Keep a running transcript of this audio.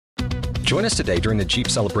Join us today during the Jeep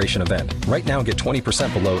Celebration event. Right now, get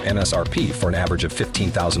 20% below MSRP for an average of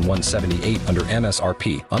 $15,178 under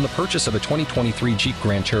MSRP on the purchase of a 2023 Jeep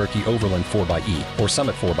Grand Cherokee Overland 4xE or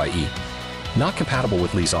Summit 4xE. Not compatible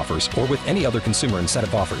with lease offers or with any other consumer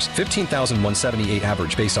incentive offers. $15,178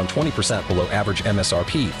 average based on 20% below average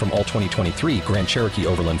MSRP from all 2023 Grand Cherokee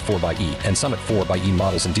Overland 4xE and Summit 4xE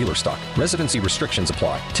models in dealer stock. Residency restrictions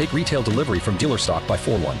apply. Take retail delivery from dealer stock by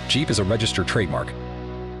 4/1. Jeep is a registered trademark.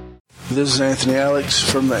 This is Anthony Alex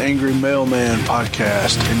from the Angry Mailman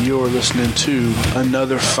podcast, and you're listening to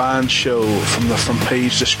another fine show from the From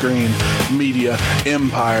Page to Screen Media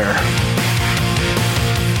Empire.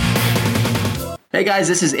 Hey guys,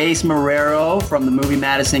 this is Ace Marrero from the movie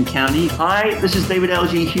Madison County. Hi, this is David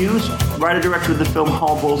L.G. Hughes, writer-director of the film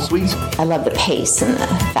Hall Bowl Suites. I love the pace and the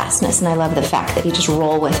fastness, and I love the fact that you just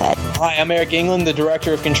roll with it. Hi, I'm Eric England, the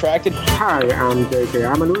director of Contracted. Hi, I'm J.K.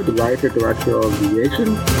 Amanu, the writer-director of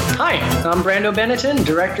Deviation. Hi, I'm Brando Benetton,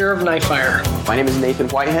 director of Knife Fire. My name is Nathan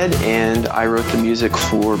Whitehead, and I wrote the music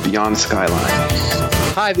for Beyond Skyline.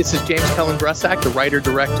 Hi, this is James Cullen Brussack, the writer,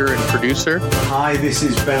 director, and producer. Hi, this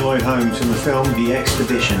is Ben Lloyd Holmes from the film The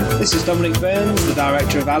Expedition. This is Dominic Burns, the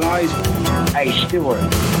director of Allies. Hey, Stuart,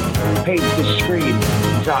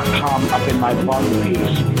 pagetoscreen.com up in my bum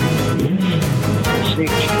piece. See,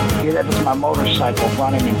 that was my motorcycle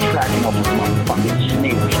running and tracking over my fucking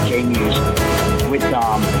sneakers, Jamie's, with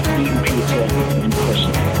eating pizza and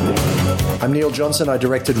pussy. I'm Neil Johnson. I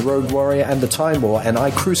directed Rogue Warrior and The Time War, and I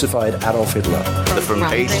crucified Adolf Hitler. From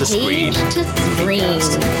Page to Screen.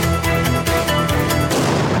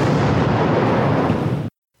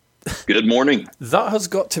 Good morning. That has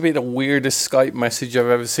got to be the weirdest Skype message I've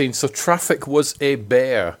ever seen. So traffic was a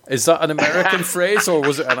bear. Is that an American phrase, or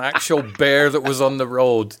was it an actual bear that was on the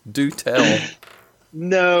road? Do tell.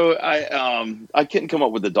 No, I couldn't come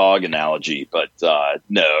up with a dog analogy, but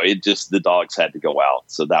no, it just, the dogs had to go out.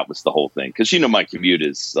 So that was the whole thing. Because, my commute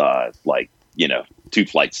is 2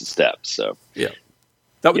 flights of steps. So yeah,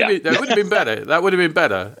 that would have been better. That would have been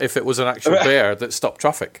better if it was an actual bear that stopped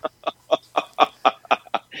traffic.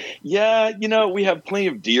 Yeah, we have plenty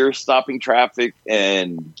of deer stopping traffic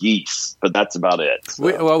and geese, but that's about it. So.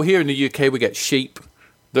 Well, here in the UK, we get sheep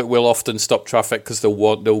that will often stop traffic because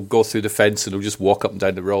they'll go through the fence and they'll just walk up and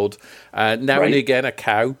down the road. Now and again, a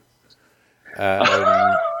cow.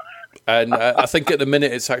 And I think at the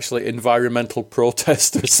minute it's actually environmental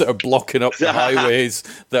protesters that are blocking up the highways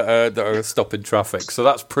that are stopping traffic. So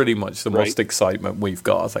that's pretty much the most excitement we've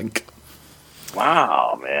got, I think.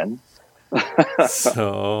 Wow, man.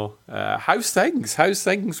 So, how's things? How's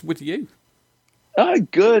things with you?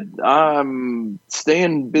 Good. I'm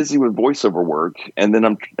staying busy with voiceover work, and then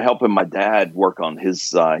I'm helping my dad work on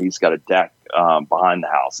his. He's got a deck behind the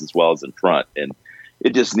house as well as in front, and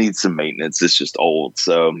it just needs some maintenance. It's just old,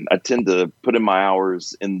 so I tend to put in my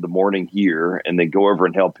hours in the morning here, and then go over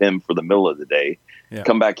and help him for the middle of the day. Yeah.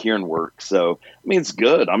 Come back here and work. So it's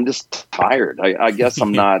good. I'm just tired. I guess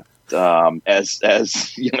I'm not.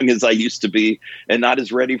 As young as I used to be, and not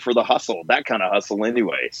as ready for the hustle, that kind of hustle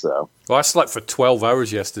anyway. So, well, I slept for 12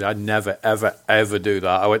 hours yesterday. I never, ever, ever do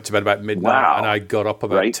that. I went to bed about midnight, and I got up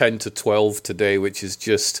about 10 to 12 today, which is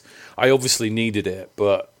just, I obviously needed it,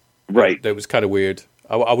 but it was kind of weird.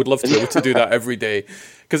 I would love to be able to do that every day.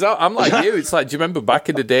 Because I'm like you. It's like, do you remember back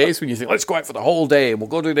in the days when you think, let's go out for the whole day and we'll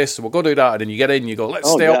go do this and we'll go do that, and then you get in and you go, let's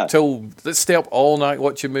stay up all night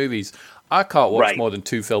watching movies. I can't watch more than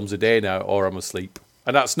 2 films a day now, or I'm asleep.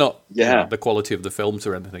 And that's not the quality of the films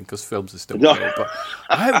or anything, because films are still great. But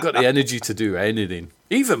I haven't got the energy to do anything.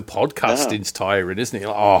 Even podcasting's tiring, isn't it?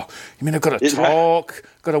 Like, you mean I've got to talk,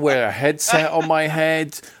 got to wear a headset on my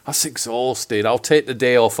head? That's exhausting. I'll take the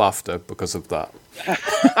day off after because of that.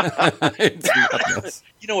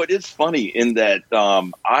 It is funny in that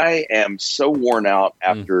I am so worn out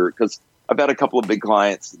after, because I've had a couple of big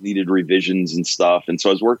clients that needed revisions and stuff. And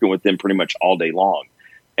so I was working with them pretty much all day long.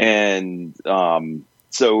 And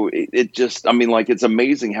so it just, it's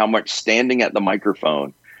amazing how much standing at the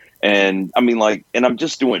microphone. And and I'm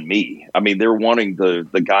just doing me. They're wanting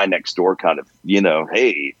the guy next door kind of,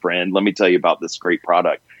 hey, friend, let me tell you about this great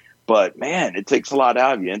product. But man, it takes a lot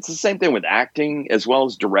out of you. And it's the same thing with acting as well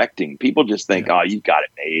as directing. People just think, you've got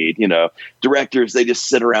it made. Directors, they just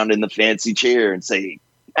sit around in the fancy chair and say,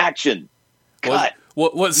 action. Cut.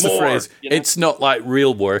 What's the phrase? It's not like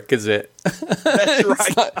real work, is it? That's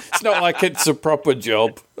right. It's not like it's a proper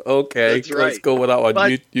job. Okay, let's go with that one.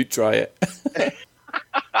 But, you try it.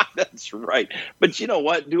 That's right. But you know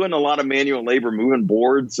what? Doing a lot of manual labor, moving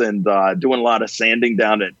boards, and doing a lot of sanding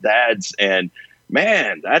down at Dad's, and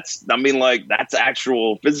man, that's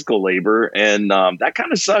actual physical labor, and that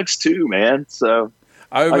kind of sucks too, man. So.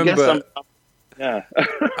 I remember. Yeah.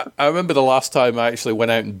 I remember the last time I actually went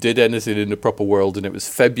out and did anything in the proper world, and it was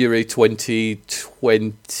February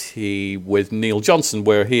 2020 with Neil Johnson,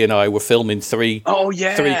 where he and I were filming three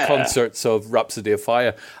concerts of Rhapsody of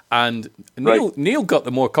Fire. And Neil got the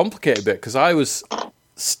more complicated bit, because I was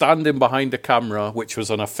standing behind the camera, which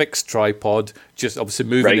was on a fixed tripod, just obviously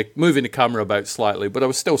moving the camera about slightly, but I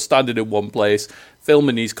was still standing in one place,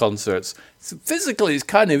 filming these concerts. So physically, it's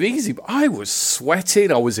kind of easy, but I was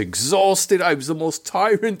sweating, I was exhausted, I was the most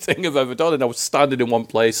tiring thing I've ever done, and I was standing in one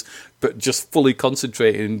place, but just fully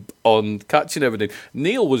concentrating on catching everything.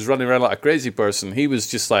 Neil was running around like a crazy person. He was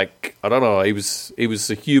just like, I don't know, he was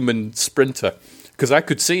a human sprinter, because I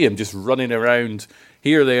could see him just running around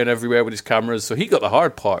here, there, and everywhere with his cameras. So he got the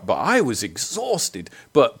hard part, but I was exhausted.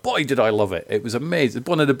 But boy, did I love it. It was amazing.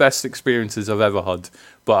 One of the best experiences I've ever had.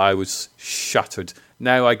 But I was shattered.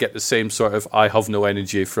 Now I get the same sort of I have no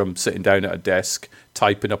energy from sitting down at a desk,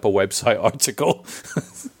 typing up a website article.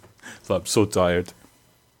 So I'm so tired.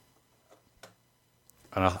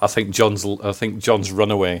 And I think John's run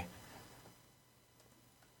away.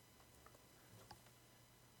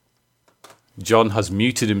 John has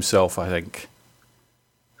muted himself, I think.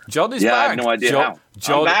 John is back. I have no idea how.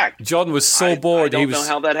 I'm back. John was so bored. I don't know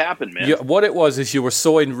how that happened, man. What it was is you were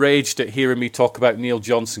so enraged at hearing me talk about Neil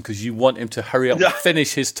Johnson because you want him to hurry up and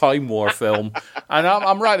finish his Time War film. And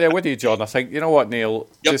I'm right there with you, John. I think, you know what, Neil?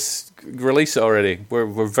 Just release it already.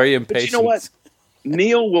 We're very impatient. But you know what?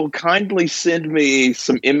 Neil will kindly send me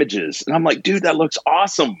some images. And I'm like, dude, that looks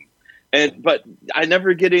awesome. But I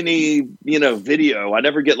never get any, video. I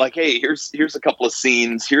never get like, hey, here's a couple of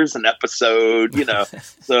scenes. Here's an episode,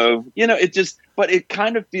 So, but it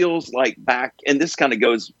kind of feels like back, and this kind of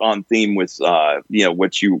goes on theme with,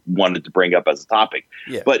 what you wanted to bring up as a topic.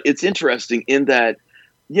 Yeah. But it's interesting in that,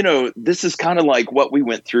 this is kind of like what we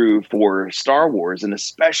went through for Star Wars, and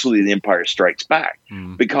especially The Empire Strikes Back,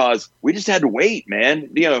 because we just had to wait, man.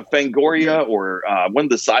 Fangoria or one of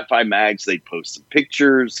the sci-fi mags, they'd post some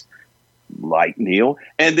pictures like Neil,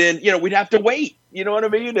 and then we'd have to wait, you know what I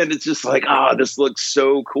mean? And it's just like, this looks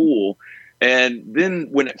so cool. And then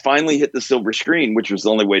when it finally hit the silver screen, which was the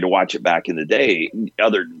only way to watch it back in the day,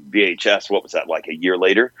 other than VHS, what was that, like a year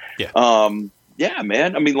later? Yeah,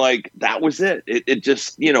 man. I mean, like, that was it. It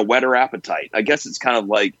just, whet our appetite. I guess it's kind of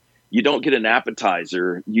like you don't get an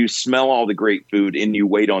appetizer, you smell all the great food, and you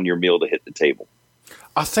wait on your meal to hit the table.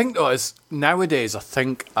 I think nowadays,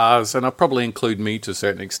 and I'll probably include me to a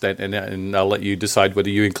certain extent in it, and I'll let you decide whether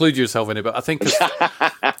you include yourself in it, but I think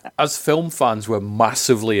as film fans, we're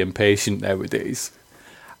massively impatient nowadays.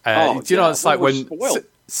 It's like when,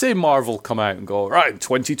 say Marvel come out and go, right,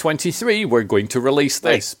 2023, we're going to release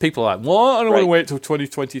this. Right. People are like, what? I don't want to wait till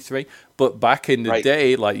 2023. But back in the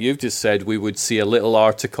day, like you've just said, we would see a little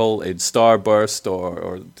article in Starburst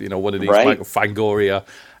or one of these, like Fangoria,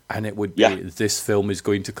 and it would be, this film is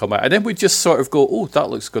going to come out. And then we'd just sort of go, oh, that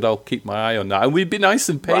looks good, I'll keep my eye on that. And we'd be nice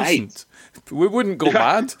and patient. Right. We wouldn't go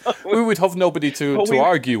mad. We would have nobody to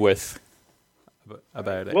argue with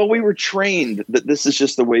about it. Well, we were trained that this is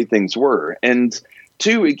just the way things were. And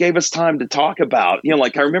two, it gave us time to talk about,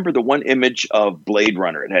 like I remember the one image of Blade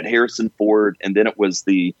Runner. It had Harrison Ford, and then it was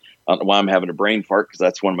I don't know why I'm having a brain fart because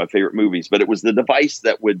that's one of my favorite movies, but it was the device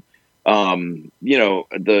that would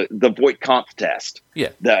the Voight-Kampff test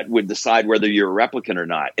that would decide whether you're a replicant or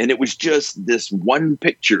not. And it was just this one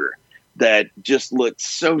picture that just looked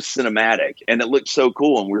so cinematic and it looked so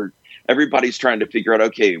cool. And everybody's trying to figure out,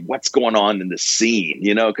 okay, what's going on in this scene,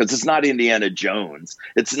 because it's not Indiana Jones.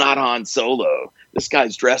 It's not Han Solo. This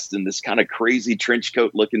guy's dressed in this kind of crazy trench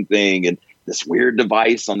coat looking thing and this weird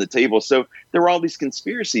device on the table. So there were all these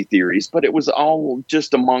conspiracy theories, but it was all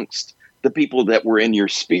just amongst the people that were in your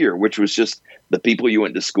sphere, which was just the people you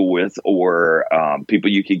went to school with or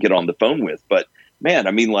people you could get on the phone with. But man,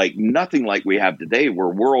 I mean, like nothing like we have today where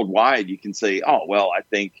worldwide you can say, oh, well, I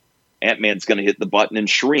think Ant-Man's going to hit the button and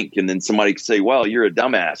shrink. And then somebody can say, well, you're a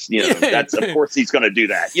dumbass. That's of course he's going to do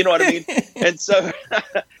that. You know what I mean? And so,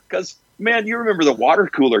 because man, you remember the water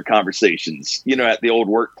cooler conversations, at the old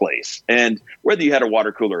workplace, and whether you had a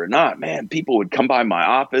water cooler or not, man, people would come by my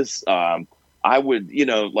office. I would,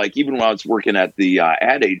 like even when I was working at the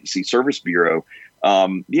ad agency service bureau,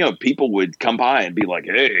 people would come by and be like,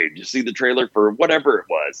 hey, did you see the trailer for whatever it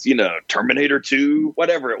was, Terminator 2,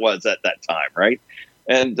 whatever it was at that time, right?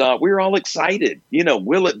 And we were all excited.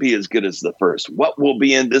 Will it be as good as the first? What will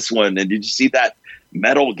be in this one? And did you see that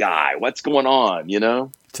metal guy? What's going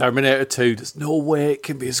on, Terminator 2, there's no way it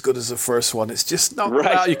can be as good as the first one. It's just not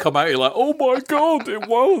right. You come out, you're like, oh my God, it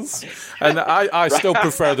was. And I still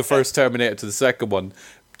prefer the first Terminator to the second one,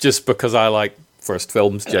 just because I like first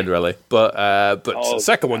films generally, but the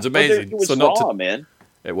second one's amazing. It was so raw, man.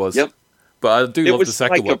 It was. Yep. But I do love the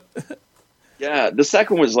second one. Yeah, the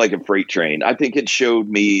second was like a freight train. I think it showed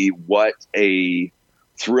me what a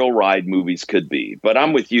thrill ride movies could be. But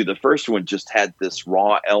I'm with you. The first one just had this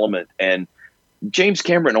raw element, and James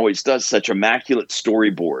Cameron always does such immaculate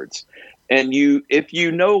storyboards. And if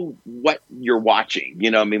you know what you're watching,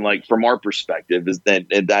 I mean, like from our perspective,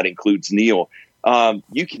 and that includes Neil,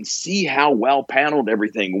 you can see how well paneled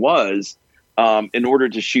everything was in order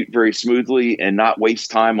to shoot very smoothly and not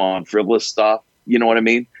waste time on frivolous stuff. You know what I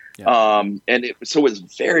mean? Yeah. So it was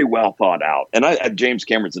very well thought out. And James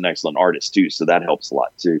Cameron's an excellent artist too, so that helps a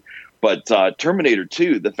lot too. But Terminator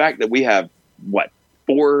 2, the fact that we have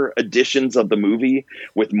 4 editions of the movie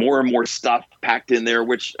with more and more stuff packed in there,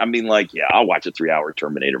 which I mean, like, yeah, I'll watch a 3-hour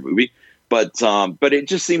Terminator movie, but it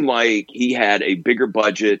just seemed like he had a bigger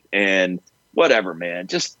budget and whatever, man,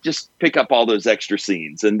 just pick up all those extra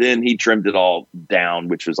scenes, and then he trimmed it all down,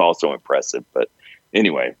 which was also impressive. But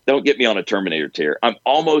anyway, don't get me on a Terminator tear. I'm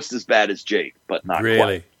almost as bad as Jake, but not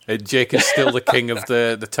really. Quite. Jake is still the king of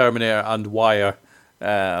the Terminator and Wire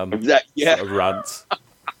sort of rants.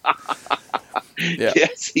 Yeah.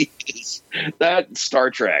 Yes, he is. That Star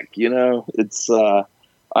Trek, it's I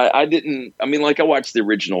watched the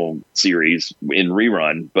original series in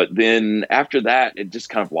rerun, but then after that it just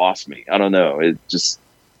kind of lost me. I don't know. I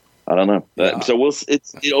don't know. Yeah. So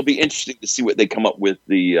it'll be interesting to see what they come up with.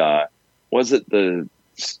 The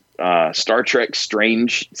Star Trek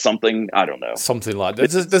Strange something? I don't know. Something like that.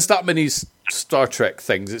 There's that many Star Trek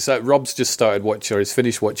things. It's like Rob's just started watching, or he's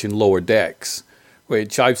finished watching Lower Decks,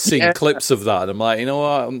 which I've seen clips of that. I'm like, you know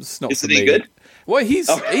what? It's not for me. Is it good? Well, he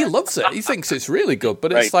loves it. He thinks it's really good,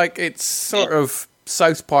 but it's like it's sort of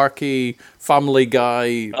South Parky, Family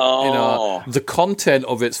Guy. Oh. The content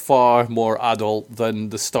of it's far more adult than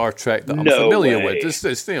the Star Trek that I'm familiar with.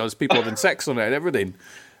 There's people having sex on it and everything.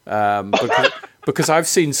 Because I've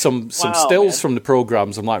seen some stills from the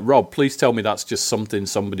programs. I'm like, Rob, please tell me that's just something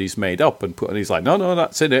somebody's made up and put. And he's like, no,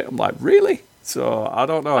 that's in it. I'm like, really? So I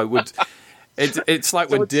don't know. It would. It's like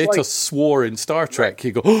when Data swore in Star Trek.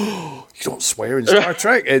 You go, oh, you don't swear in Star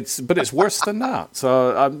Trek. But it's worse than that.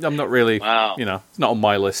 So I'm not really, it's not on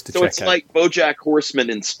my list to check out. So it's like BoJack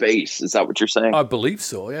Horseman in space. Is that what you're saying? I believe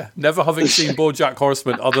so, yeah. Never having seen BoJack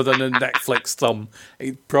Horseman other than a Netflix thumb,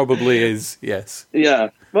 it probably is, yes. Yeah.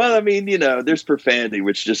 Well, I mean, there's profanity,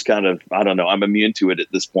 which just kind of, I don't know, I'm immune to it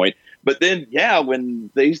at this point. But then,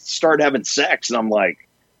 when they start having sex, and I'm like,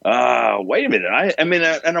 wait a minute. I mean,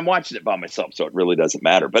 and I'm watching it by myself, so it really doesn't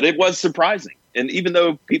matter. But it was surprising. And even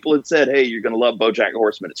though people had said, hey, you're going to love BoJack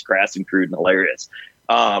Horseman, it's crass and crude and hilarious.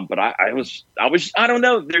 But I was, I don't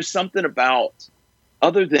know. There's something about,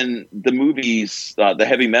 other than the movies, the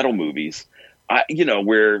heavy metal movies,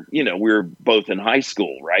 we're both in high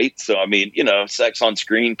school, right? So, I mean, sex on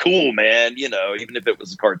screen, cool, man, even if it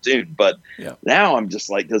was a cartoon. But now I'm just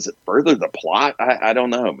like, does it further the plot? I don't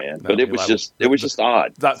know, man. But it was just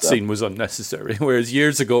odd. That scene was unnecessary. Whereas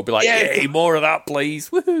years ago, it'd be like, yay, more of that, please.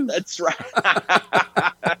 Woohoo. That's right.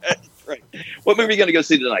 That's right. What movie are you going to go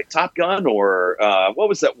see tonight? Top Gun, or what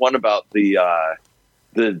was that one about the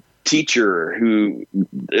teacher who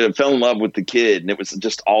fell in love with the kid, and it was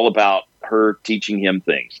just all about her teaching him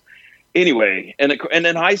things. Anyway, and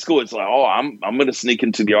in high school, it's like, I'm going to sneak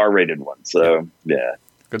into the R-rated one. So yeah,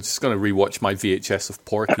 I'm just going to rewatch my VHS of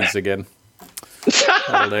Porky's again.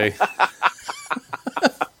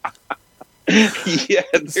 Yeah,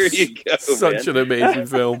 there you go. Such an amazing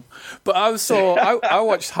film. But I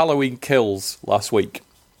watched Halloween Kills last week,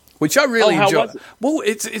 which I really enjoyed. Well,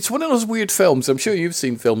 it's one of those weird films. I'm sure you've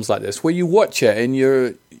seen films like this where you watch it and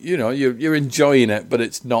you're enjoying it, but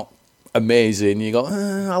it's not amazing. You go,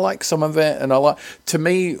 I like some of it, and to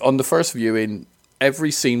me, on the first viewing,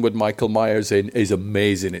 every scene with Michael Myers in is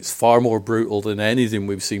amazing. It's far more brutal than anything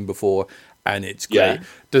we've seen before, and it's great. Yeah.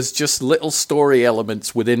 There's just little story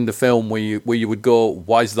elements within the film where you would go,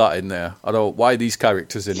 why is that in there? Why are these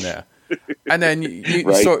characters in there? And then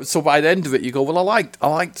right. so by the end of it, you go, well, I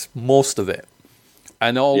liked most of it.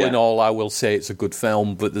 And in all, I will say it's a good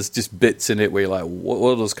film, but there's just bits in it where you're like,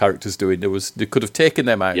 what are those characters doing? They could have taken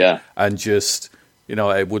them out and just,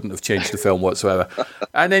 it wouldn't have changed the film whatsoever.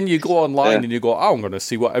 And then you go online and you go, I'm going to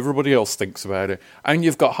see what everybody else thinks about it. And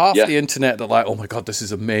you've got half the internet that like, oh my God, this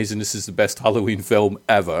is amazing. This is the best Halloween film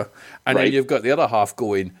ever. And then you've got the other half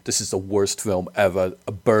going, this is the worst film ever.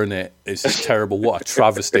 Burn it. It's just terrible. What a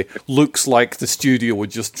travesty. Looks like the studio were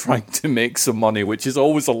just trying to make some money, which is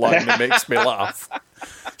always a line that makes me laugh.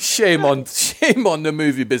 Shame on the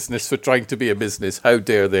movie business for trying to be a business. How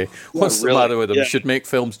dare they? What's the matter with them? Yeah. Should make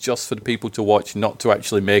films just for the people to watch, not to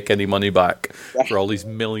actually make any money back for all these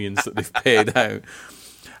millions that they've paid out.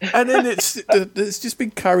 And then it's just been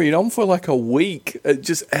carrying on for like a week.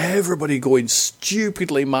 Just everybody going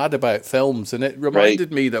stupidly mad about films. And it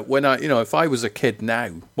reminded me that when if I was a kid now,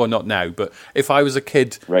 well, not now, but if I was a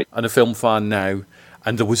kid and a film fan now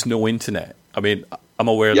and there was no internet, I mean, I'm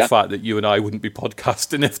aware of the fact that you and I wouldn't be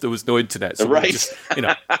podcasting if there was no internet. So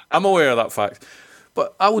I'm aware of that fact.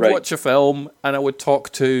 But I would watch a film and I would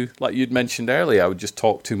talk to, like you'd mentioned earlier, I would just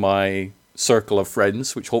talk to my circle of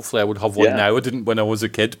friends, which hopefully I would have one now. I didn't when I was a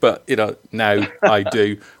kid, but now I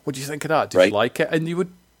do. What do you think of that? Did you like it? And you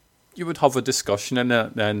would have a discussion, and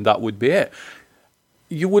that would be it.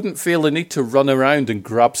 You wouldn't feel the need to run around and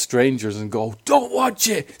grab strangers and go, "Don't watch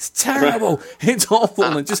it. It's terrible. It's awful."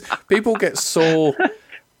 And just people get so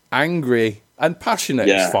angry and passionate.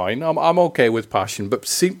 It's fine. I'm okay with passion, but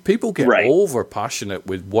see, people get over passionate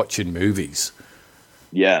with watching movies.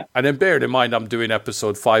 Yeah. And then bearing in mind, I'm doing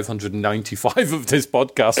episode 595 of this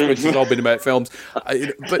podcast, which has all been about films.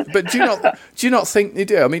 But do you not think they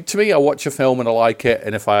do? I mean, to me, I watch a film and I like it,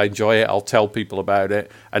 and if I enjoy it, I'll tell people about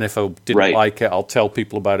it. And if I didn't like it, I'll tell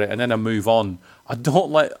people about it, and then I move on. I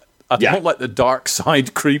don't let the dark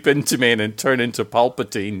side creep into me and then turn into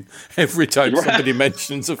Palpatine every time somebody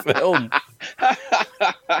mentions a film.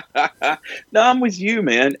 No, I'm with you,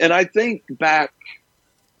 man. And I think back,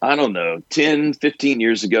 I don't know, 10, 15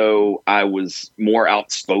 years ago, I was more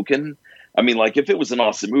outspoken. I mean, like, if it was an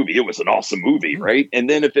awesome movie, it was an awesome movie, right? And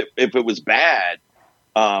then if it was bad,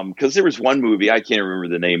 because there was one movie, I can't remember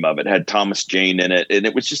the name of it, had Thomas Jane in it, and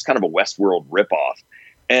it was just kind of a Westworld ripoff.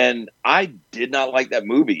 And I did not like that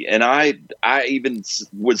movie. And I even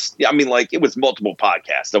was, I mean, like, it was multiple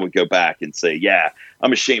podcasts. I would go back and say, yeah,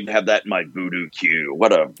 I'm ashamed to have that in my voodoo queue.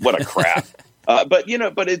 What a crap. But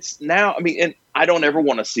it's now, I mean, and I don't ever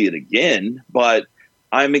want to see it again, but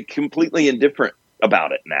I'm completely indifferent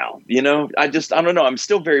about it now. I don't know. I'm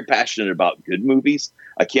still very passionate about good movies.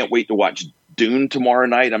 I can't wait to watch Dune tomorrow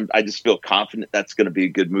night. I just feel confident that's going to be a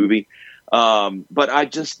good movie. But I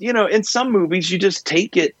just, in some movies, you just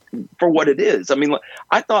take it for what it is. I mean,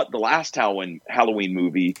 I thought the last Halloween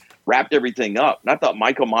movie wrapped everything up, and I thought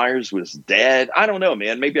Michael Myers was dead. I don't know,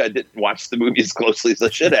 man. Maybe I didn't watch the movie as closely as I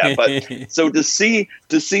should have. But so to see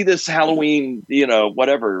this Halloween,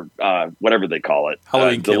 whatever they call it,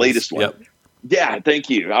 Halloween the latest one. Yep. Yeah, thank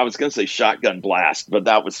you. I was going to say Shotgun Blast, but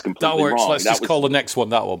that was completely wrong. Let's just call the next one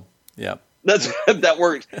that one. Yeah. That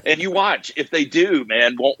works. And you watch. If they do,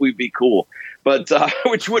 man, won't we be cool? But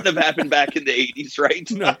which wouldn't have happened back in the 80s, right?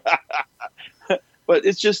 No. But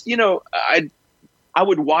it's just, I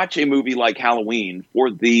would watch a movie like Halloween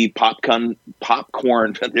for the popcorn.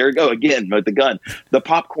 There you go again with the gun. The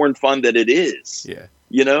popcorn fun that it is. Yeah.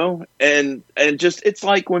 And just, it's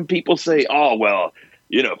like when people say, "Oh, well,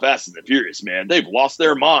 Fast and the Furious, man, they've lost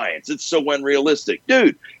their minds. It's so unrealistic."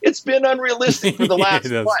 Dude, it's been unrealistic for the last,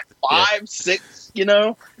 5, 6,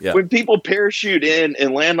 When people parachute in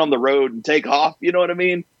and land on the road and take off, you know what I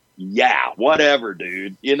mean? Yeah, whatever,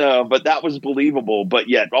 dude. But that was believable. But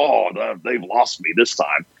yet, they've lost me this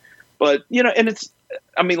time. But, and it's,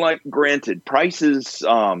 I mean, like, granted, prices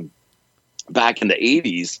back in the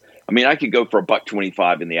 80s, I mean, I could go for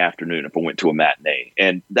 $1.25 in the afternoon if I went to a matinee.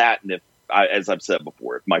 And if, as I've said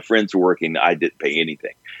before, if my friends were working, I didn't pay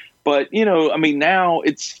anything. But, I mean, now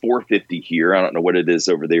it's $4.50 here. I don't know what it is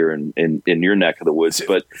over there in your neck of the woods.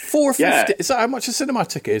 But $4.50? Yeah. Is that how much a cinema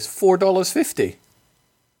ticket is? $4.50?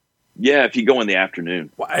 Yeah, if you go in the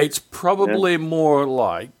afternoon. Well, it's probably more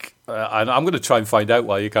like, and I'm going to try and find out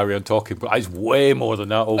while you carry on talking, but it's way more than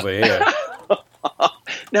that over here.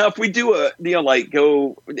 Now, if we do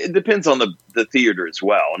it depends on the theater as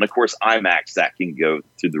well. And of course, IMAX, that can go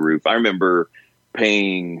through the roof. I remember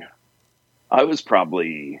paying, I was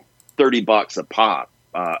probably $30 a pop,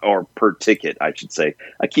 or per ticket, I should say.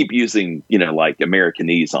 I keep using, like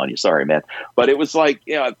Americanese on you. Sorry, man. But it was like,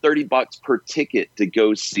 $30 per ticket to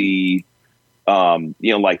go see,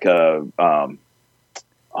 like what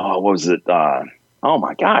was it? Oh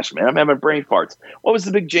my gosh, man, I'm having brain farts. What was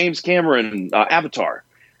the big James Cameron Avatar?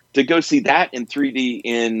 To go see that in 3D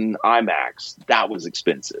in IMAX, that was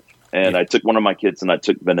expensive. And I took one of my kids and I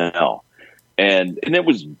took Vanell. And it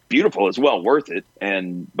was beautiful as well, worth it.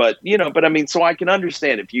 But I mean, so I can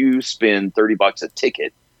understand if you spend $30 a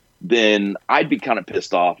ticket, then I'd be kind of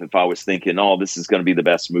pissed off if I was thinking, oh, this is going to be the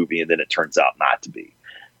best movie, and then it turns out not to be.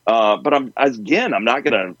 But I'm not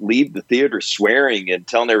going to leave the theater swearing and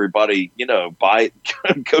telling everybody,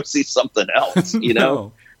 go see something else,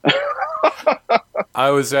 No. I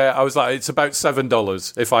was like, it's about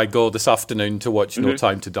 $7 if I go this afternoon to watch No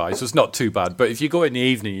Time to Die, so it's not too bad. But if you go in the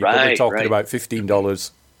evening, you're probably talking about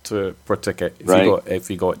 $15 per ticket if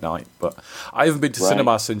you go at night. But I haven't been to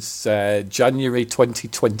cinema since January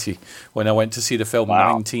 2020 when I went to see the film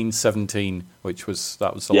 1917,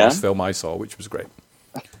 that was the last film I saw, which was great.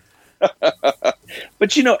 But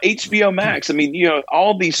HBO Max, I mean,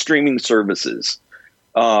 all these streaming services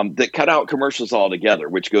that cut out commercials altogether,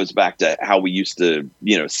 which goes back to how we used to,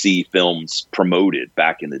 see films promoted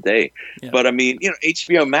back in the day. Yeah. But I mean,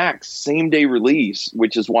 HBO Max, same day release,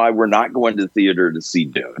 which is why we're not going to the theater to see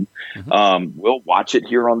Dune. Mm-hmm. We'll watch it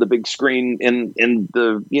here on the big screen in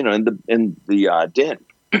the den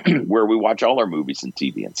where we watch all our movies and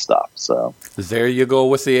TV and stuff. So there you go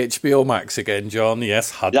with the HBO Max again, John.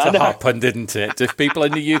 Yes, had to happen, didn't it? If people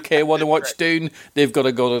in the UK want to watch Dune, they've got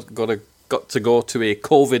to go to a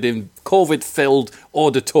COVID-filled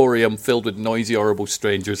auditorium filled with noisy, horrible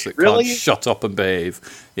strangers that can't shut up and behave.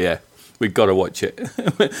 Yeah, we've got to watch it.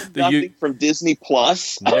 Nothing from Disney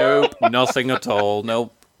Plus? Nope, nothing at all.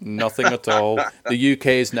 Nope, nothing at all. The UK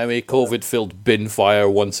is now a COVID-filled bin fire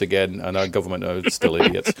once again, and our government are still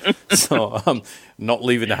idiots. So I'm not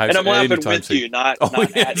leaving the house and I'm laughing anytime with soon. you, not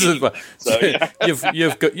at you. So,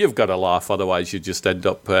 you've got to laugh, otherwise you just end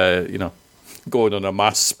up, going on a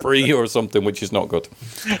mass spree or something, which is not good.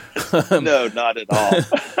 No, not at all.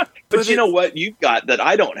 But you know what you've got that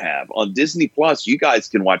I don't have on Disney Plus? You guys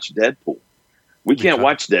can watch Deadpool. We can't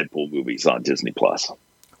watch Deadpool movies on Disney Plus.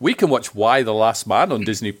 We can watch Y: The Last Man on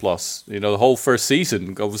Disney Plus. The whole first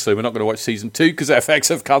season. Obviously, we're not going to watch season 2 because FX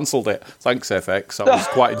have cancelled it. Thanks, FX. I was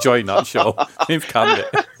quite enjoying that show. They've canned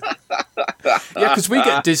it. Yeah, because we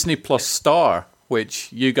get Disney Plus Star,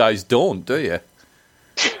 which you guys don't, do you?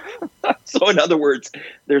 So, in other words,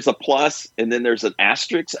 there's a plus and then there's an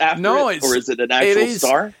asterisk after it? Or is it an actual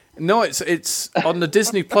star? No, it's on the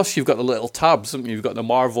Disney Plus. You've got the little tabs, haven't you? You've got the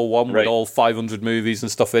Marvel one with all 500 movies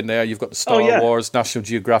and stuff in there. You've got the Star Wars, National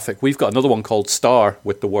Geographic. We've got another one called Star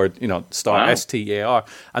with the word, Star, STAR,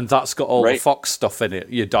 and that's got all the Fox stuff in it.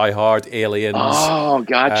 Your Die Hard, Aliens. Oh,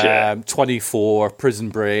 gotcha. 24, Prison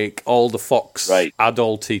Break, all the Fox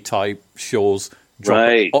adulty type shows.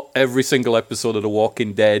 Every single episode of The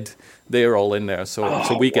Walking Dead, they're all in there.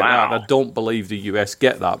 So we get that. And I don't believe the US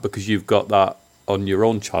get that because you've got that on your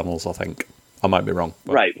own channels, I think. I might be wrong.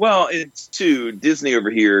 But. Right. Well, it's Disney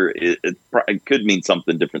over here. It could mean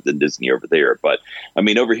something different than Disney over there. But, I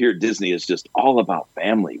mean, over here, Disney is just all about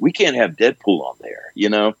family. We can't have Deadpool on there,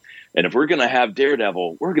 And if we're going to have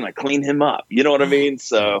Daredevil, we're going to clean him up. You know what I mean?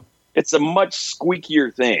 So it's a much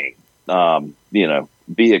squeakier thing,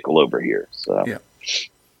 vehicle over here. So, yeah.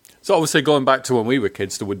 So obviously going back to when we were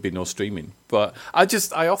kids, there would be no streaming. But I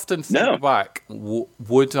often think back,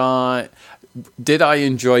 did I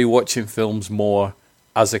enjoy watching films more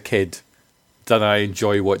as a kid than I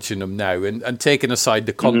enjoy watching them now? And taking aside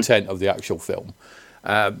the content of the actual film.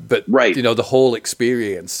 But, the whole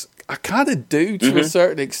experience, I kind of do to a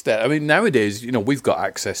certain extent. I mean, nowadays, we've got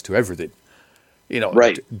access to everything.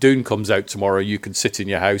 Dune comes out tomorrow. You can sit in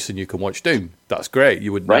your house and you can watch Dune. That's great.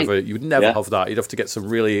 You would never have that. You'd have to get some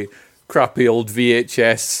really crappy old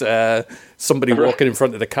VHS, somebody walking in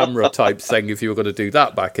front of the camera type thing if you were going to do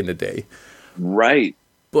that back in the day. Right.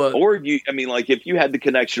 But if you had the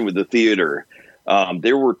connection with the theater,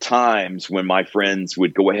 there were times when my friends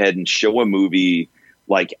would go ahead and show a movie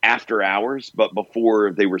like after hours, but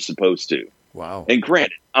before they were supposed to. Wow. And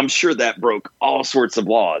granted, I'm sure that broke all sorts of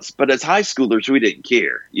laws, but as high schoolers, we didn't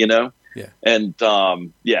care, Yeah. And,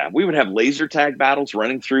 we would have laser tag battles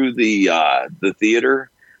running through the theater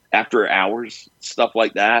after hours, stuff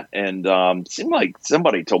like that. And seemed like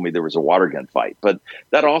somebody told me there was a water gun fight, but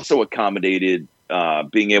that also accommodated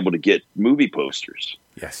being able to get movie posters.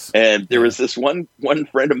 Yes. And there was this one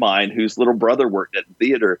friend of mine whose little brother worked at the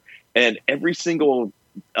theater, and every single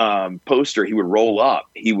poster he would roll up,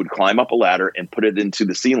 he would climb up a ladder and put it into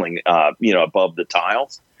the ceiling, above the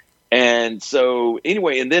tiles. And so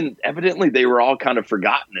anyway, and then evidently they were all kind of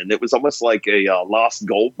forgotten, and it was almost like a lost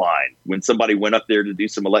gold mine when somebody went up there to do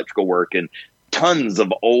some electrical work, and tons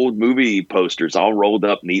of old movie posters all rolled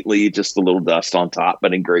up neatly, just a little dust on top,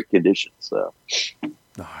 but in great condition. So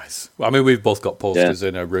nice. Well, I mean, we've both got posters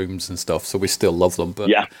in our rooms and stuff, so we still love them. But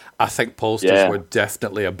I think posters were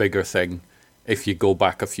definitely a bigger thing if you go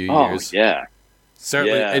back a few years. Yeah.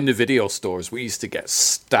 Certainly in the video stores, we used to get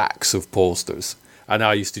stacks of posters. And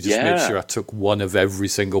I used to just make sure I took one of every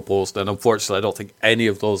single poster. And unfortunately, I don't think any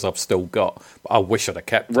of those I've still got. But I wish I'd have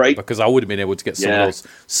kept them because I would have been able to get some of those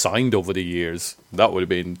signed over the years. That would have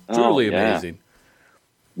been truly amazing.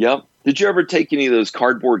 Yep. Did you ever take any of those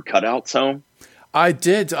cardboard cutouts home? I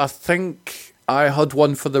did. I think I had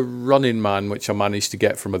one for the Running Man, which I managed to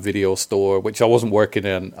get from a video store, which I wasn't working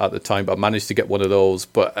in at the time, but I managed to get one of those.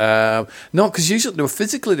 But no, because usually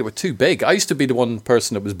they were too big. I used to be the one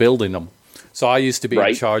person that was building them. So I used to be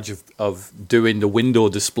in charge of doing the window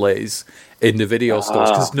displays in the video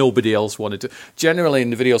stores because nobody else wanted to. Generally, in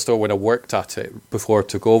the video store when I worked at it before I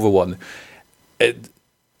took over one,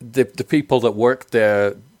 the people that worked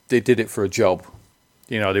there, they did it for a job.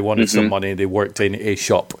 You know, they wanted some money. They worked in a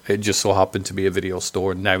shop. It just so happened to be a video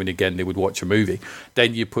store. And now and again, they would watch a movie.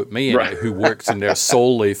 Then you put me in it, who works in there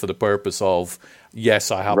solely for the purpose of,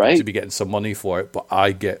 yes, I happen to be getting some money for it, but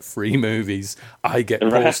I get free movies. I get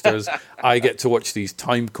posters. I get to watch these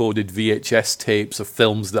time-coded VHS tapes of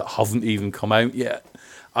films that haven't even come out yet.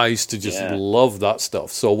 I used to just love that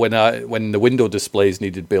stuff. So when the window displays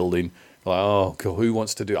needed building, like, oh, cool, who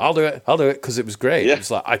wants to do it? I'll do it, because it was great. Yeah. It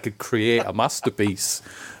was like I could create a masterpiece.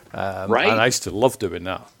 And I used to love doing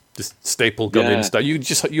that. Just staple gun in stuff.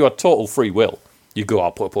 You had total free will. You go,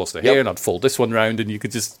 I'll put a poster here, and I'd fold this one round, and you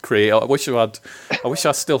could just create. I wish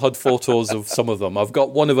I still had photos of some of them. I've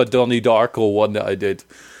got one of a Donnie Darko one that I did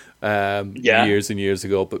years and years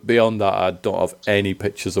ago, but beyond that, I don't have any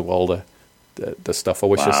pictures of all the stuff. I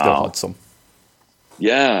wish I still had some.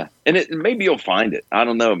 Yeah, and maybe you'll find it. I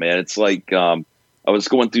don't know, man. It's like I was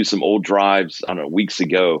going through some old drives, I don't know, weeks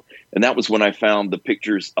ago, and that was when I found the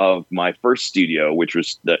pictures of my first studio, which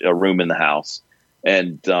was a room in the house.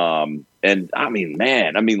 And I mean,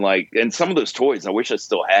 man, and some of those toys I wish I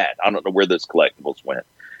still had. I don't know where those collectibles went.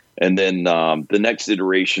 And then the next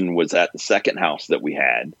iteration was at the second house that we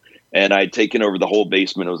had. And I'd taken over the whole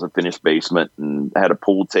basement. It was a finished basement and had a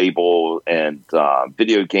pool table and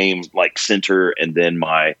video game like center. And then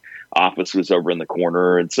my office was over in the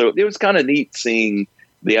corner. And so it was kind of neat seeing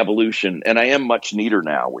the evolution. And I am much neater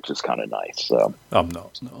now, which is kind of nice. So I'm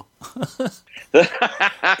not, no.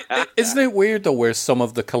 Isn't it weird though where some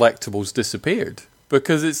of the collectibles disappeared?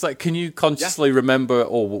 Because it's like, can you consciously remember,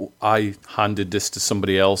 oh, I handed this to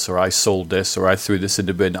somebody else, or I sold this, or I threw this in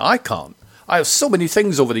the bin? I can't. I have so many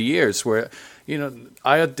things over the years where, you know,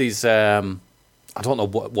 I had these, I don't know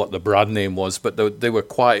what the brand name was, but they were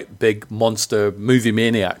quite big monster movie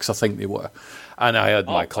maniacs, I think they were. And I had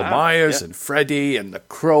Michael Myers and Freddy and The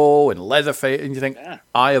Crow and Leatherface. And you think,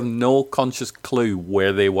 I have no conscious clue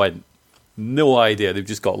where they went. No idea. They've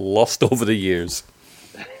just got lost over the years.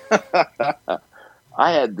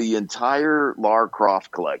 I had the entire Lara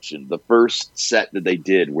Croft collection, the first set that they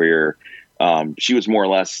did where she was more or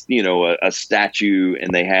less, you know, a statue,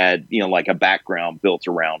 and they had, you know, like a background built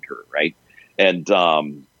around her, right? And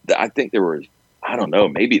I think there were, I don't know,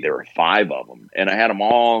 maybe there were 5 of them. And I had them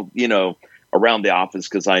all, you know, around the office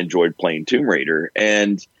because I enjoyed playing Tomb Raider.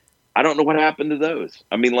 And I don't know what happened to those.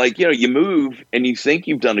 I mean, like, you know, you move and you think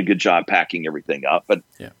you've done a good job packing everything up, but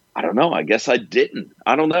I don't know. I guess I didn't.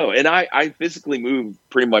 I don't know. And I physically moved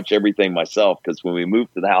pretty much everything myself because when we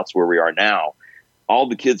moved to the house where we are now, all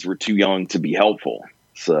the kids were too young to be helpful.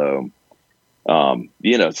 So,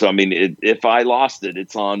 you know, so, I mean, if I lost it,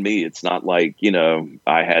 it's on me. It's not like, you know,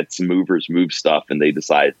 I had some movers move stuff and they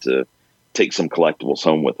decided to take some collectibles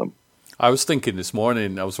home with them. I was thinking this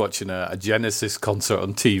morning, I was watching a Genesis concert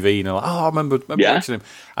on TV, and I'm like, I remember watching them.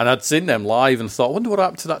 And I'd seen them live and thought, I wonder what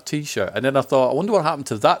happened to that T-shirt. And then I thought, I wonder what happened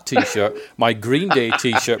to that T-shirt, my Green Day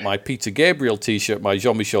T-shirt, my Peter Gabriel T-shirt, my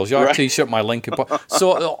Jean-Michel Jarre T-shirt, my Linkin Park.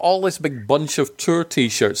 So all this big bunch of tour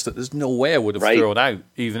T-shirts that there's no way I would have thrown out,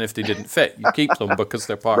 even if they didn't fit. You keep them because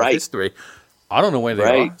they're part of history. I don't know where they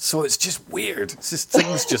are. So it's just weird. It's just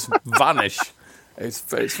things just vanish. It's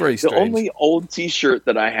very strange. The only old T-shirt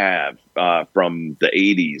that I have from the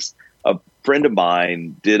 80s, a friend of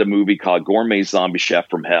mine did a movie called Gourmet Zombie Chef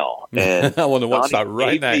from Hell. And I want to watch that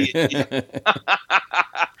right now.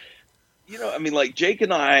 You know, I mean, like Jake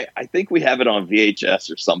and I think we have it on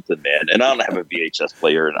VHS or something, man. And I don't have a VHS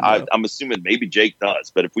player, and I'm assuming maybe Jake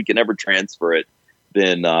does. But if we can ever transfer it,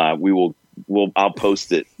 then I'll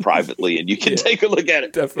post it privately and you can take a look at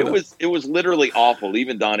it. Definitely. It was literally awful.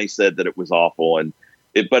 Even Donnie said that it was awful, and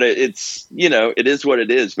it's, you know, it is what it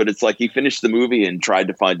is, but it's like he finished the movie and tried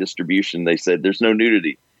to find distribution. They said there's no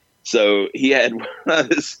nudity. So he had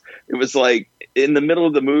this, it was like in the middle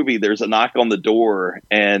of the movie, there's a knock on the door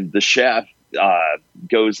and the chef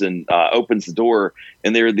goes and opens the door,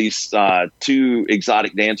 and there are these 2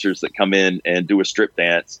 exotic dancers that come in and do a strip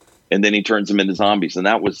dance. And then he turns them into zombies. And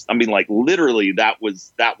that was, I mean, like literally that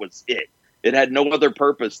was it. It had no other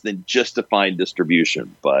purpose than just to find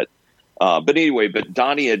distribution. But anyway,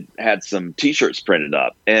 Donnie had some T-shirts printed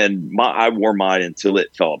up, and I wore mine until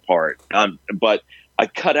it fell apart. But I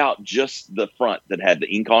cut out just the front that had the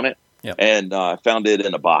ink on it. And I found it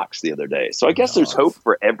in a box the other day. So I guess there's hope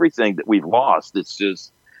for everything that we've lost. It's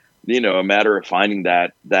just, a matter of finding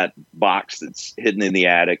that box that's hidden in the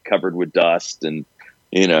attic, covered with dust, and,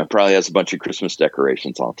 probably has a bunch of Christmas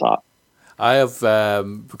decorations on top. I have,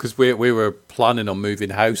 because we were planning on moving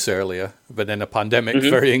house earlier, but then a pandemic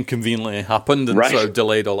very inconveniently happened and sort of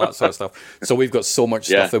delayed all that sort of stuff. So we've got so much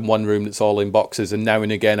stuff in one room that's all in boxes, and now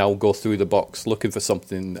and again I'll go through the box looking for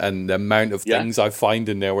something, and the amount of things I find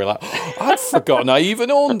in there, we're like, I'd forgotten I even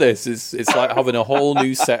owned this. It's like having a whole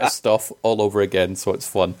new set of stuff all over again, so it's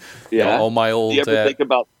fun. Yeah. All my old... Do you ever think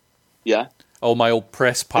about... Yeah? All my old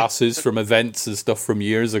press passes from events and stuff from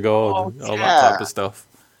years ago, all that type of stuff.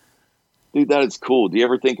 Dude, that is cool. Do you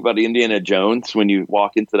ever think about Indiana Jones when you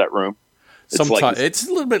walk into that room? Sometimes it's a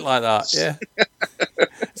little bit like that, yeah.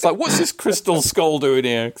 It's like, what's this crystal skull doing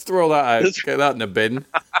here? Throw that out. Get that in the bin.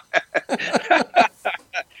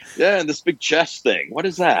 Yeah, and this big chest thing. What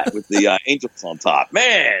is that with the angels on top?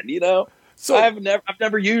 Man, so I've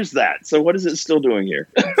never used that. So what is it still doing here?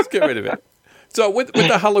 Let's get rid of it. So with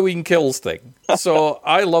the Halloween Kills thing. So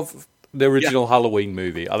I love the original Halloween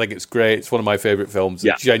movie. I think it's great. It's one of my favorite films.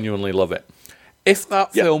 I genuinely love it. If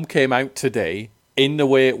that film came out today in the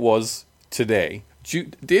way it was today,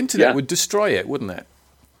 the internet would destroy it, wouldn't it?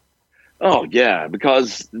 Oh, yeah,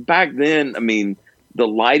 because back then, the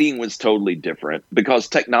lighting was totally different because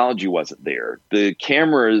technology wasn't there. The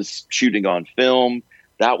cameras shooting on film,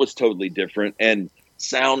 that was totally different, and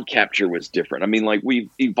sound capture was different. We've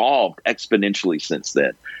evolved exponentially since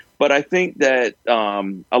then. But I think that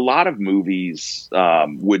a lot of movies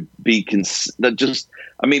would be because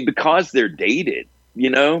they're dated,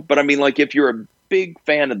 But if you're a big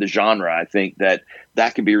fan of the genre, I think that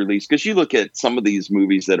could be released. Because you look at some of these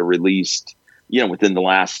movies that are released, within the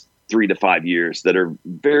last 3 to 5 years that are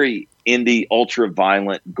very indie, ultra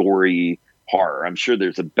violent, gory horror. I'm sure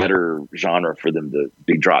there's a better genre for them to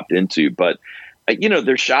be dropped into. But,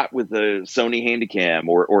 they're shot with a Sony Handycam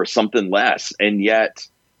or something less. And yet...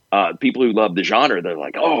 people who love the genre, they're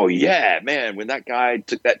like, oh, yeah, man, when that guy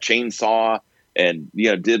took that chainsaw and,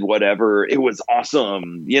 did whatever, it was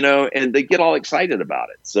awesome, and they get all excited about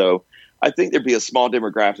it. So I think there'd be a small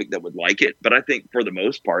demographic that would like it. But I think for the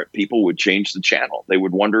most part, people would change the channel. They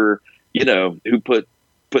would wonder, who put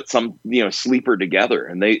some, sleeper together.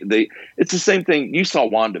 And it's the same thing. You saw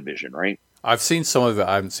WandaVision, right? I've seen some of it.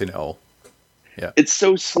 I haven't seen it all. Yeah. It's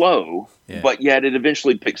so slow, but yet it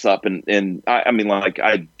eventually picks up. And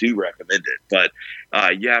I do recommend it, but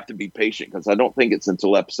you have to be patient because I don't think it's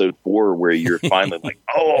until episode 4 where you're finally like,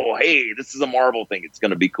 oh, hey, this is a Marvel thing. It's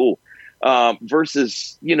going to be cool.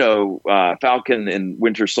 Versus, Falcon and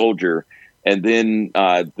Winter Soldier. And then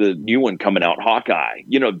the new one coming out, Hawkeye.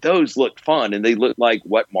 Those look fun, and they look like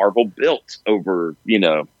what Marvel built over,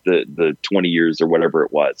 the 20 years or whatever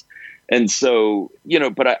it was. And so,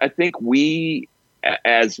 but I think we,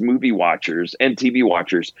 as movie watchers and TV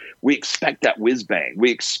watchers, we expect that whiz bang.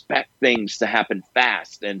 We expect things to happen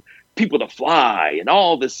fast and people to fly and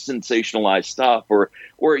all this sensationalized stuff. Or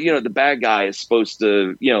the bad guy is supposed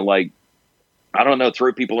to,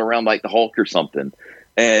 throw people around like the Hulk or something.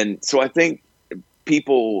 And so I think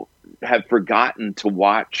people have forgotten to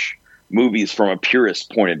watch movies from a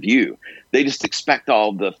purist point of view. They just expect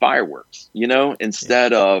all the fireworks,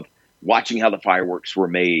 instead of watching how the fireworks were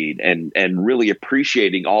made and really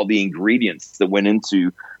appreciating all the ingredients that went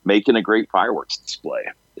into making a great fireworks display.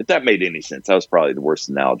 If that made any sense, that was probably the worst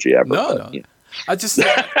analogy ever. No. I just,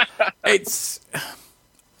 it's,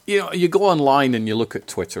 you go online and you look at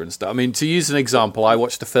Twitter and stuff. To use an example, I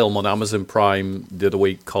watched a film on Amazon Prime the other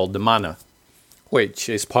week called The Manor, which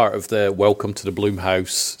is part of the Welcome to the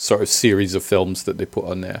Blumhouse sort of series of films that they put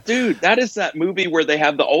on there. Dude, that is that movie where they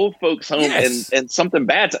have the old folks home and something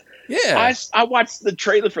bad. Yeah. I watched the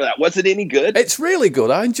trailer for that. Was it any good? It's really good.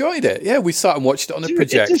 I enjoyed it. Yeah, we sat and watched it on a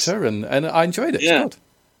projector and I enjoyed it. Yeah. It's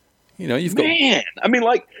good. You've got... Man,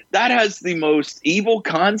 that has the most evil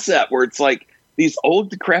concept where it's like these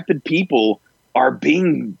old decrepit people are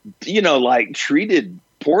being, treated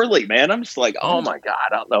poorly, man. I'm just like, oh my God,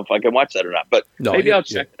 I don't know if I can watch that or not, but maybe I'll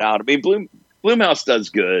check it out. Blumhouse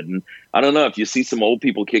does good, and I don't know, if you see some old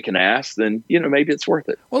people kicking ass, then maybe it's worth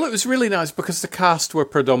it. Well, it was really nice because the cast were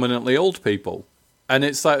predominantly old people, and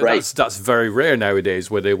it's like that's very rare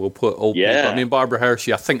nowadays where they will put old people. Barbara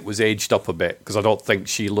Hershey, I think, was aged up a bit because I don't think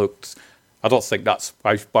that's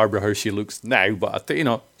how Barbara Hershey looks now, but I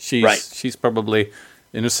think she's probably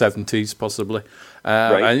in her 70s, possibly.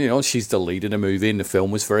 And, she's the lead in a movie, and the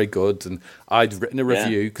film was very good. And I'd written a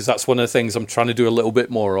review, because that's one of the things I'm trying to do a little bit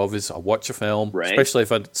more of, is I watch a film, especially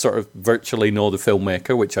if I sort of virtually know the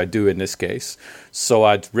filmmaker, which I do in this case. So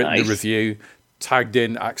I'd written a review, tagged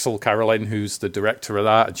in Axel Caroline, who's the director of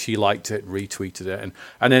that, and she liked it and retweeted it.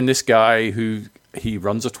 And then this guy who he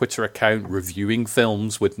runs a Twitter account reviewing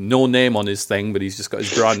films with no name on his thing, but he's just got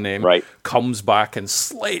his brand name, comes back and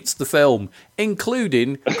slates the film,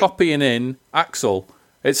 including copying in Axel.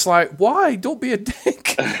 It's like, why? Don't be a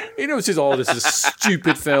dick. He knows this is a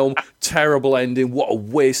stupid film, terrible ending, what a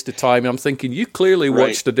waste of time. And I'm thinking, you clearly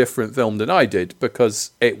watched a different film than I did,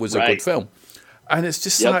 because it was a good film. And it's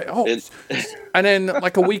just like, and then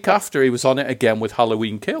like a week after, he was on it again with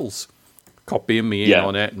Halloween Kills, copying me in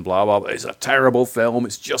on it and blah, blah, blah. It's a terrible film.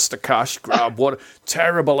 It's just a cash grab. What a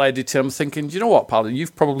terrible editing. I'm thinking, do you know what, pal?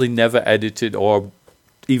 You've probably never edited or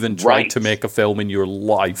even tried to make a film in your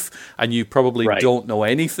life, and you probably don't know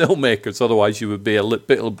any filmmakers. Otherwise, you would be a little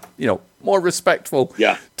bit, more respectful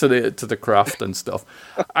to the craft and stuff.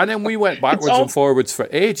 And then we went backwards and forwards for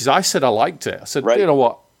ages. I said I liked it. I said, you know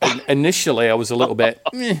what? Initially, I was a little bit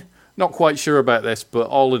not quite sure about this, but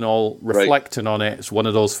all in all, reflecting on it, it's one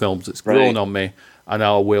of those films that's grown on me, and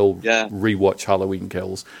I will rewatch Halloween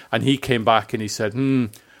Kills. And he came back and he said,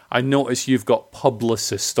 I notice you've got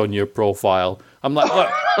publicist on your profile. I'm like, look.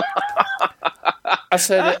 I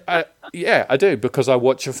said, yeah, I do, because I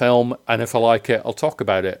watch a film, and if I like it, I'll talk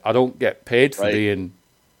about it. I don't get paid for being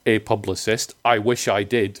a publicist. I wish I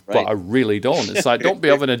did, but I really don't. It's like, don't be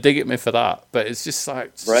having a dig at me for that. But it's just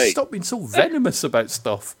like, stop being so venomous about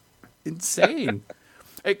stuff. Insane.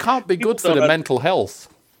 It can't be good for the mental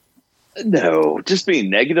health. No, just being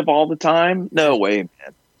negative all the time. No way,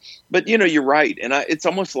 man. But, you're right. And it's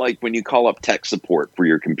almost like when you call up tech support for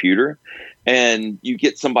your computer and you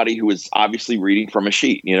get somebody who is obviously reading from a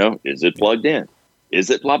sheet, is it plugged in? Is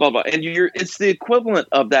it blah, blah, blah? And it's the equivalent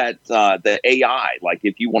of that, the AI. Like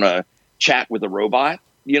if you want to chat with a robot,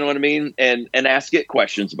 you know what I mean? And ask it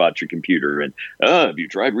questions about your computer. And, have you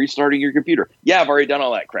tried restarting your computer? Yeah, I've already done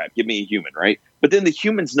all that crap. Give me a human, right? But then the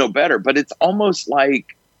humans know better. But it's almost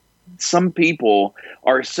like some people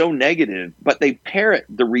are so negative, but they parrot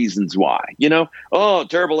the reasons why, oh,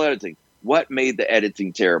 terrible editing. What made the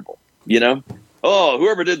editing terrible? Oh,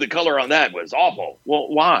 whoever did the color on that was awful. Well,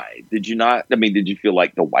 why? Did you not? I mean, did you feel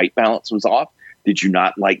like the white balance was off? Did you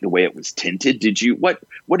not like the way it was tinted?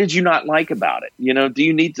 What did you not like about it? Do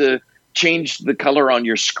you need to change the color on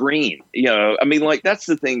your screen? I mean, like, that's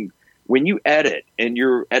the thing. When you edit and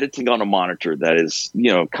you're editing on a monitor that is,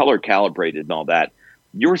 color calibrated and all that,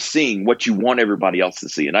 you're seeing what you want everybody else to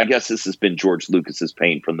see. And I guess this has been George Lucas's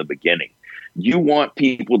pain from the beginning. You want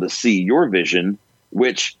people to see your vision,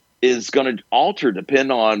 which is going to alter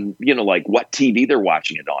depend on, like what TV they're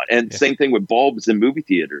watching it on. And same thing with bulbs in movie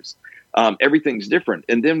theaters. Everything's different.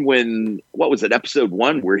 And then what was it, episode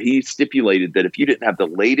 1, where he stipulated that if you didn't have the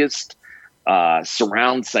latest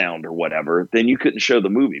surround sound or whatever, then you couldn't show the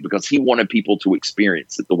movie, because he wanted people to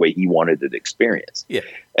experience it the way he wanted it experienced. Yeah.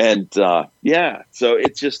 And so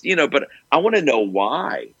it's just, but I want to know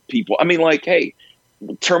why people, I mean, like, hey,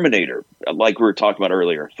 Terminator, like we were talking about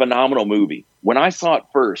earlier, phenomenal movie. When I saw it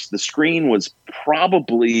first, the screen was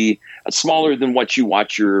probably smaller than what you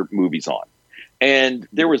watch your movies on. And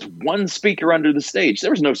there was one speaker under the stage. There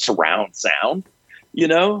was no surround sound,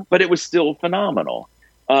 but it was still phenomenal.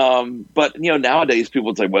 But nowadays people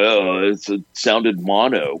would say, well, it sounded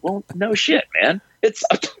mono. Well, no shit, man. It's,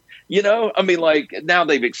 I mean, like, now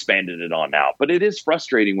they've expanded it on out, but it is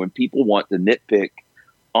frustrating when people want to nitpick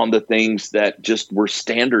on the things that just were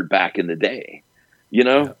standard back in the day,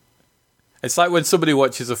 Yeah. It's like when somebody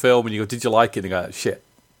watches a film and you go, did you like it? And they go, shit.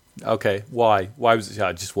 Okay. Why? Why was it? Yeah,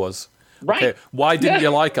 it just was. Right. Okay. Why didn't you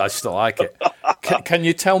like it? I still like it. Can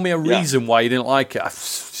you tell me a reason why you didn't like it? I'm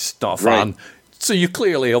just not a fan. Right. So you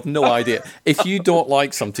clearly have no idea. If you don't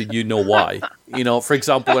like something, you know why. For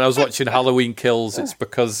example, when I was watching Halloween Kills, it's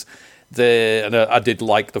because and I did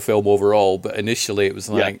like the film overall, but initially it was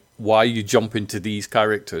like, why are you jumping to these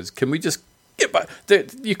characters? Can we just get back?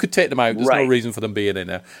 You could take them out. There's no reason for them being in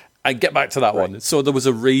there. And get back to that one. So there was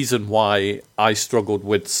a reason why I struggled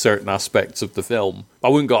with certain aspects of the film. I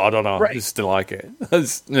wouldn't go, I don't know, I just didn't like it.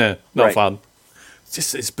 Not a fan.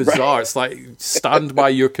 It's bizarre. It's like, stand by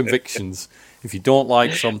your convictions. If you don't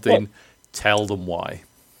like something, tell them why.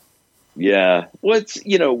 Yeah. Well, it's,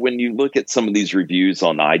 when you look at some of these reviews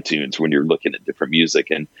on iTunes, when you're looking at different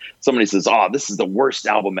music and somebody says, oh, this is the worst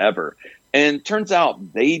album ever. And turns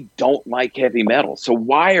out they don't like heavy metal. So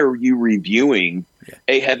why are you reviewing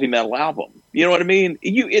a heavy metal album? You know what I mean?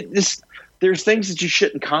 There's things that you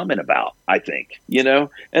shouldn't comment about, I think, and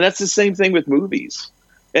that's the same thing with movies.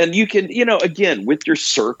 And you can, again, with your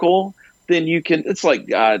circle, then you can, it's like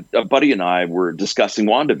a buddy and I were discussing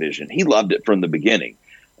WandaVision. He loved it from the beginning.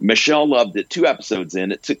 Michelle loved it 2 episodes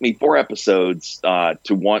in. It took me 4 episodes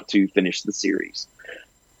to want to finish the series.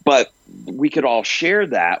 But we could all share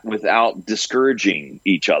that without discouraging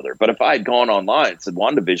each other. But if I had gone online and said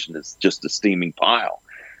WandaVision is just a steaming pile,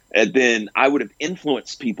 and then I would have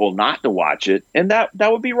influenced people not to watch it, and that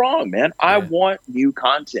would be wrong, man. I want new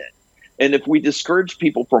content. And if we discourage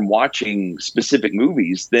people from watching specific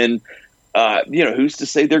movies, then who's to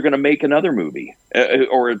say they're going to make another movie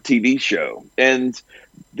or a TV show? And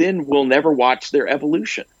then we'll never watch their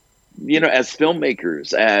evolution, as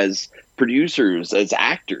filmmakers, as producers, as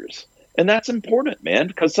actors. And that's important, man,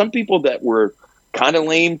 because some people that were kind of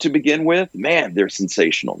lame to begin with, man, they're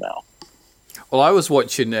sensational now. Well, I was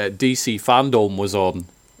watching DC Fandom was on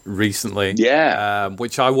recently,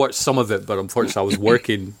 which I watched some of it, but unfortunately I was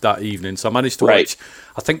working that evening, so I managed to watch,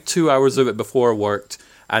 I think, 2 hours of it before I worked,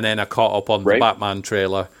 and then I caught up on the Batman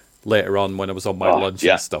trailer later on when I was on my lunch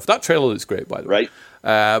and stuff. That trailer looks great, by the way. So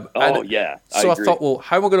I thought, well,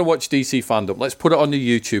 how am I going to watch DC Fandom? Let's put it on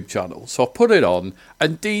the YouTube channel. So I put it on,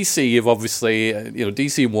 and DC have obviously,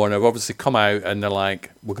 DC and Warner have obviously come out and they're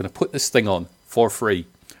like, we're going to put this thing on for free.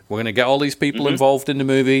 We're going to get all these people involved in the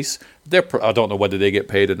movies. I don't know whether they get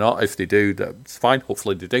paid or not. If they do, that's fine.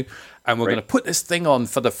 Hopefully they do. And we're going to put this thing on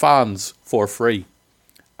for the fans for free.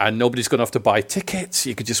 And nobody's going to have to buy tickets.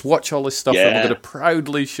 You could just watch all this stuff, and we're going to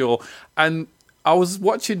proudly show. And I was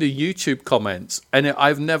watching the YouTube comments, and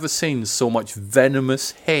I've never seen so much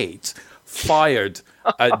venomous hate fired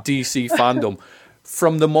at DC Fandom.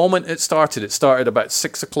 From the moment it started about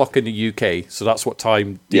 6 o'clock in the UK, so that's what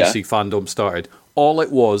time DC Fandom started. All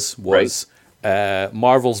it was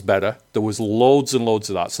Marvel's better. There was loads and loads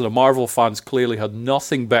of that. So the Marvel fans clearly had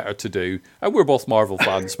nothing better to do. And we're both Marvel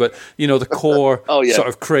fans, but, the core sort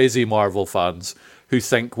of crazy Marvel fans who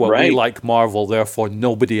think, well, we like Marvel, therefore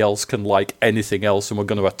nobody else can like anything else, and we're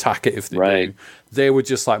going to attack it if they do. They were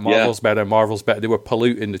just like, Marvel's better, Marvel's better. They were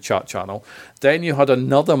polluting the chat channel. Then you had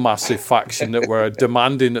another massive faction that were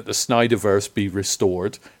demanding that the Snyderverse be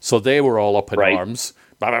restored. So they were all up in arms.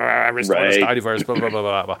 Restore the Snyderverse, blah, blah,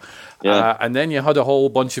 blah, blah, blah. And then you had a whole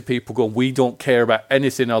bunch of people go, we don't care about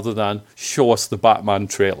anything other than show us the Batman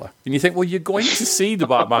trailer. And you think, well, you're going to see the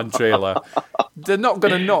Batman trailer. They're not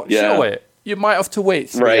going to not show it. You might have to wait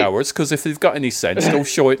 3 hours, because if they've got any sense, they'll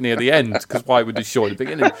show it near the end, because why would they show it at the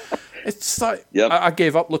beginning? It's like, I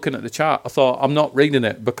gave up looking at the chat. I thought, I'm not reading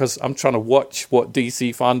it, because I'm trying to watch what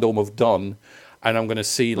DC Fandom have done. And I'm going to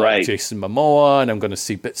see Jason Momoa, and I'm going to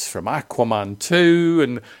see bits from Aquaman 2.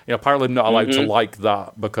 And apparently I'm not allowed to like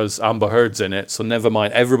that because Amber Heard's in it. So never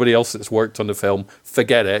mind. Everybody else that's worked on the film,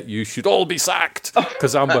 forget it. You should all be sacked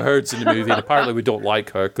because Amber Heard's in the movie. And apparently we don't like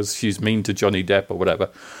her because she's mean to Johnny Depp or whatever.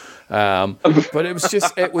 But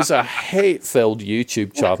it was a hate-filled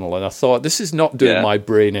YouTube channel. And I thought, this is not doing my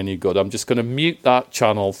brain any good. I'm just going to mute that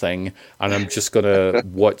channel thing, and I'm just going to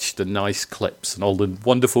watch the nice clips and all the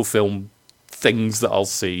wonderful film things that I'll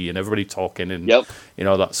see, and everybody talking and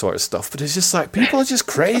that sort of stuff. But it's just like, people are just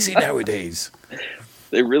crazy nowadays.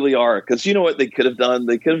 They really are. Because you know what they could have done?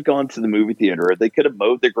 They could have gone to the movie theater, or they could have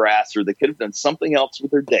mowed their grass, or they could have done something else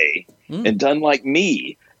with their day and done like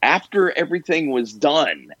me. After everything was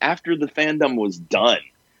done, after the fandom was done,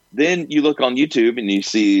 then you look on YouTube and you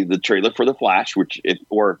see the trailer for The Flash,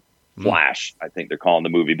 Flash, I think they're calling the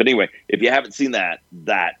movie. But anyway, if you haven't seen that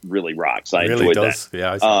really rocks. I enjoyed that.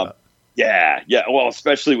 Yeah, I saw that. Yeah. Well,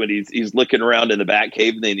 especially when he's looking around in the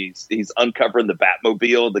Batcave, and then he's uncovering the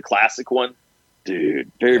Batmobile, the classic one.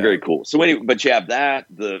 Dude, very cool. So anyway, but you have that.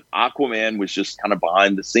 The Aquaman was just kind of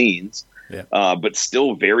behind the scenes, but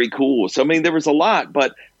still very cool. So I mean, there was a lot,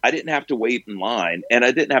 but I didn't have to wait in line, and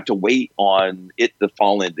I didn't have to wait on it to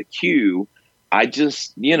fall into queue. I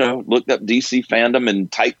just, looked up DC Fandom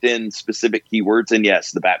and typed in specific keywords, and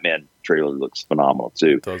yes, the Batman trailer looks phenomenal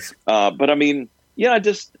too. It does. But I mean,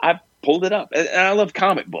 I pulled it up, and I love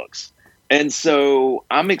comic books. And so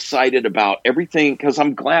I'm excited about everything, because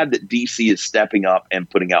I'm glad that DC is stepping up and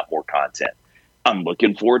putting out more content. I'm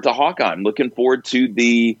looking forward to Hawkeye. I'm looking forward to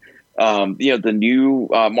the new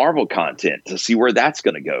Marvel content, to see where that's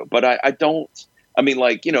going to go. But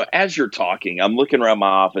as you're talking, I'm looking around my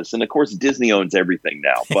office, and of course Disney owns everything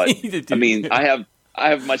now. But I mean, I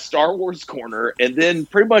have my Star Wars corner, and then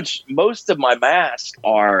pretty much most of my masks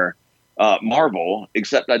are Marvel,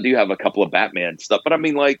 except I do have a couple of Batman stuff. But I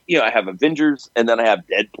mean, I have Avengers, and then I have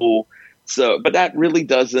Deadpool. So, but that really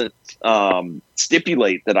doesn't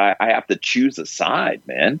stipulate that I have to choose a side,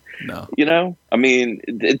 man. No. I mean,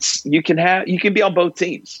 you can be on both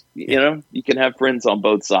teams. You can have friends on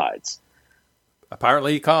both sides.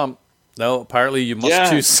 Apparently you can't. No, apparently you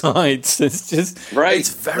must choose sides. It's just,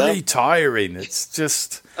 it's very tiring. It's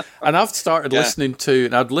just, and I've started listening to,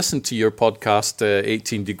 and I'd listened to your podcast,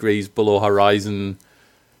 18 Degrees Below Horizon.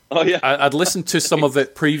 Oh, yeah. I'd listened to some of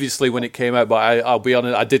it previously when it came out, but I'll be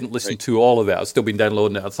honest, I didn't listen to all of it. I've still been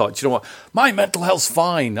downloading it. I thought, you know what? My mental health's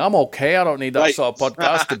fine. I'm okay. I don't need that sort of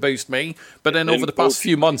podcast to boost me. But then over the past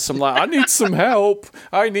few months, I'm like, I need some help.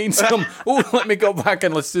 I need some, let me go back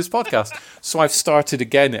and listen to this podcast. So I've started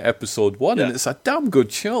again at episode 1, and it's a damn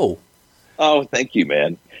good show. Oh, thank you,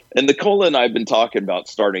 man. And Nicola and I have been talking about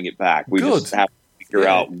starting it back. We just have to figure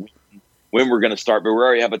out when we're going to start, but we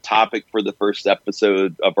already have a topic for the first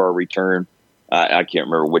episode of our return. I can't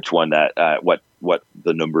remember which one what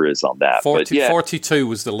the number is on that. 42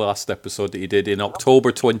 was the last episode that you did in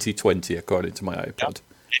October 2020, according to my iPod.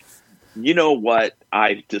 You know what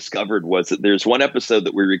I discovered was that there's one episode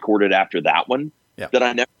that we recorded after that one that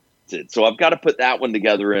I never did. So I've got to put that one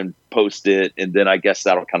together and post it, and then I guess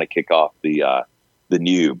that'll kind of kick off the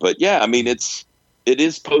new. But yeah, I mean, it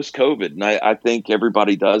is post-COVID, and I think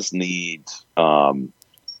everybody does need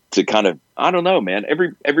to kind of, I don't know, man.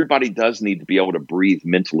 Everybody does need to be able to breathe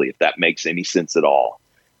mentally, if that makes any sense at all.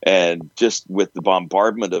 And just with the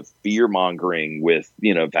bombardment of fear-mongering with,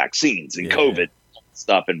 vaccines and COVID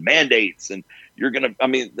stuff and mandates, and you're going to, I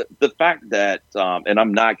mean, the fact that, and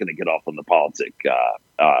I'm not going to get off on the politic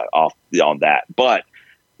on that, but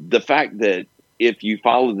the fact that if you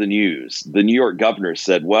follow the news, the New York governor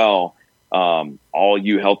said, well, all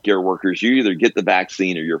you healthcare workers, you either get the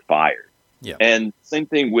vaccine or you're fired. Yeah. And same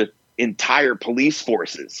thing with entire police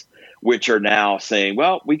forces, which are now saying,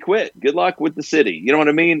 well, we quit. Good luck with the city. You know what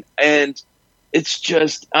I mean? And it's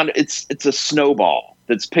just, it's a snowball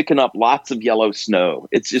that's picking up lots of yellow snow.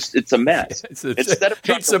 It's a mess.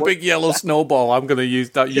 It's a big yellow snowball. I'm going to use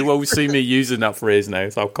that. You always see me using that phrase now,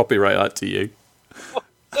 so I'll copyright that to you.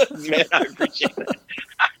 Man, I appreciate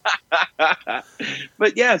that.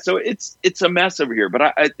 But yeah, so it's a mess over here.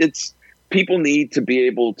 But it's people need to be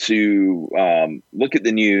able to look at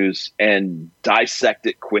the news and dissect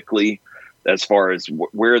it quickly, as far as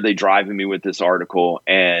where are they driving me with this article,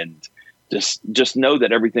 and just know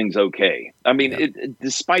that everything's okay. I mean,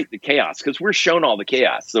 despite the chaos, because we're shown all the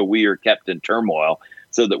chaos, so we are kept in turmoil,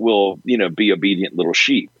 so that we'll be obedient little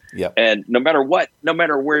sheep. Yeah. And no matter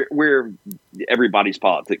where everybody's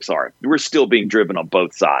politics are, we're still being driven on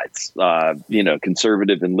both sides,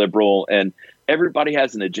 conservative and liberal, and everybody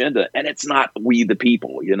has an agenda, and it's not we the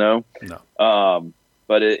people, No.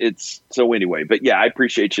 But it's so anyway. But yeah, I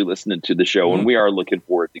appreciate you listening to the show, and we are looking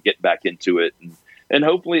forward to getting back into it, and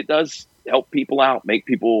hopefully it does help people out, make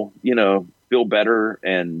people feel better,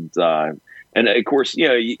 and of course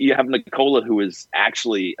you have Nicola, who is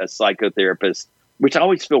actually a psychotherapist, which I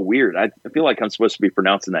always feel weird. I feel like I'm supposed to be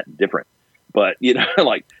pronouncing that different, but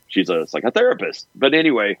like she's a psychotherapist. But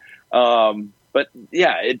anyway, but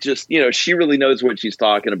yeah, it just she really knows what she's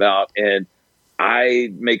talking about, and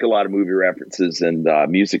I make a lot of movie references and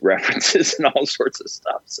music references and all sorts of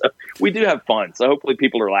stuff. So we do have fun. So hopefully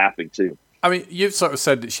people are laughing too. I mean, you've sort of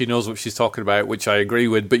said that she knows what she's talking about, which I agree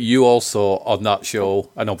with, but you also, on that show,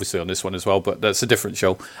 and obviously on this one as well, but that's a different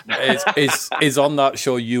show, is on that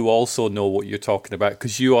show, you also know what you're talking about,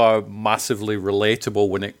 because you are massively relatable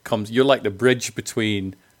when it comes, you're like the bridge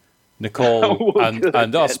between Nicole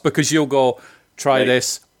and us, because you'll go, try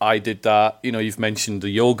this, I did that, you've mentioned the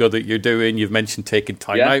yoga that you're doing, you've mentioned taking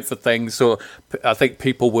time out for things, so I think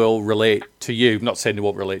people will relate to you. I'm not saying they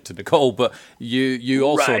won't relate to Nicole, but you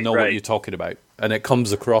also know what you're talking about, and it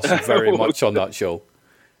comes across very much on that show.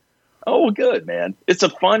 Oh, good, man. It's a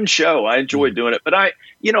fun show. I enjoy doing it, but I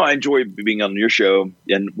enjoy being on your show,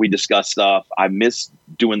 and we discuss stuff. I miss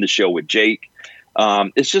doing the show with Jake.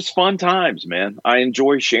 It's just fun times, man. I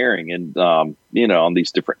enjoy sharing and, on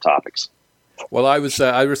these different topics. Well, I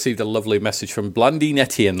received a lovely message from Blandine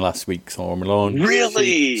Etienne last week, so I'm alone.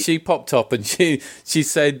 Really? She popped up and she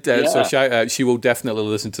said, so shout out, she will definitely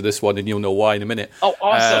listen to this one, and you'll know why in a minute. Oh,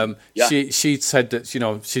 awesome. She said that,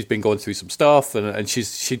 she's been going through some stuff, and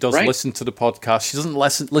she does listen to the podcast. She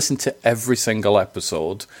doesn't listen to every single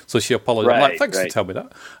episode, so she apologized. I'm like, thanks for telling me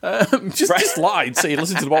that. Just lied, so you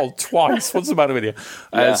listened to them all twice. What's the matter with you?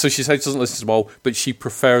 So she said she doesn't listen to them all, but she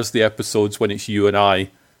prefers the episodes when it's you and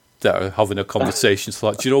I that are having a conversation.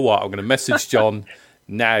 So, do you know what? I'm going to message John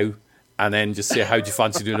now, and then just say, how do you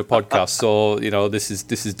fancy doing a podcast? So, this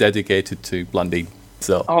is dedicated to Blandine.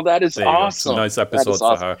 So, that is awesome. It's a nice episode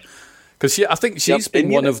for her, because I think she's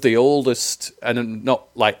been one of the oldest, and not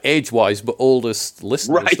like age-wise, but oldest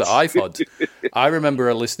listeners that I've had. I remember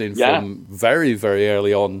her listening from very, very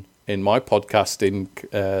early on in my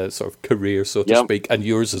podcasting sort of career, so to speak, and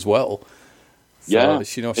yours as well. So,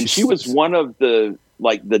 she was one of the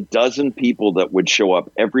dozen people that would show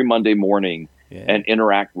up every Monday morning and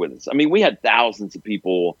interact with us. I mean, we had thousands of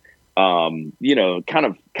people, kind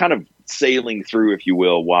of sailing through, if you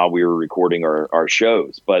will, while we were recording our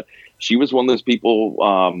shows. But she was one of those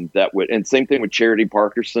people that would, and same thing with Charity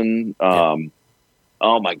Parkerson.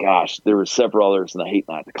 Oh my gosh, there were several others, and I hate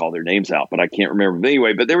not to call their names out, but I can't remember. But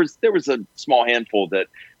anyway, but there was a small handful that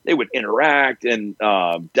they would interact, and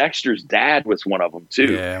Dexter's dad was one of them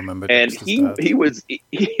too. Yeah, I remember. And he was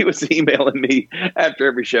emailing me after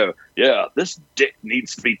every show. Yeah, this dick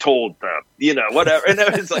needs to be told, whatever. And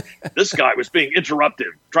it was like, this guy was being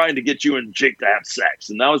interruptive, trying to get you and Jake to have sex.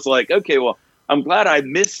 And I was like, okay, well, I'm glad I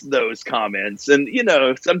missed those comments. And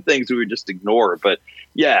some things we would just ignore, but.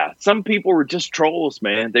 Yeah, some people were just trolls,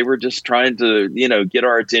 man. They were just trying to, get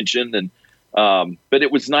our attention, and but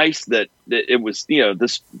it was nice that it was,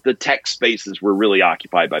 the tech spaces were really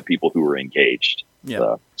occupied by people who were engaged. Yeah,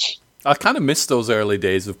 so. I kind of missed those early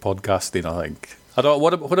days of podcasting. I think. I don't.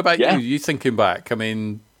 What about you? You thinking back? I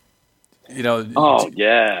mean, Oh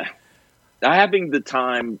yeah, having the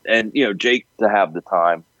time, and Jake to have the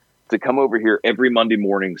time to come over here every Monday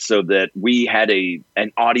morning, so that we had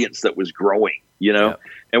an audience that was growing.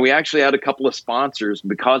 And we actually had a couple of sponsors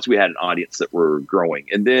because we had an audience that were growing.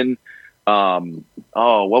 And then,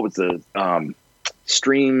 what was the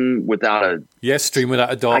Stream Without a Stream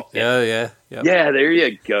Without a Dot. Yeah. Yeah, there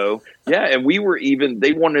you go. Yeah, and we were even.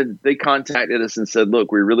 They contacted us and said,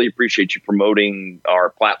 "Look, we really appreciate you promoting our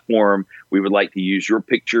platform. We would like to use your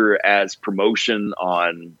picture as promotion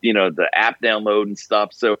on the app download and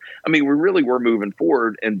stuff." So, I mean, we really were moving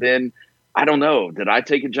forward. And then. I don't know. Did I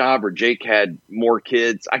take a job or Jake had more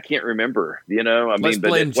kids? I can't remember. Let's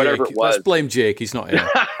blame whatever Jake. it was. Let's blame Jake. He's not here.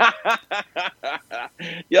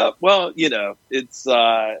 Yeah. Well, it's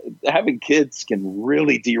having kids can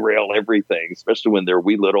really derail everything, especially when they're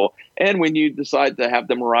wee little, and when you decide to have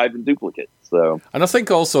them arrive in duplicate. So, and I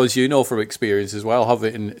think also, as you know from experience as well,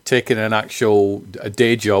 taking a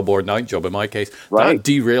day job or night job in my case, that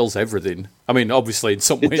derails everything. I mean, obviously, in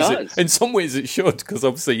some ways it should, because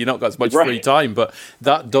obviously you're not got as much free time. But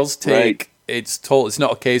that does take its toll. It's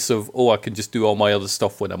not a case of I can just do all my other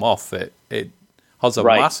stuff when I'm off. It has a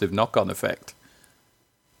massive knock-on effect.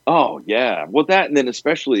 Oh yeah, well that, and then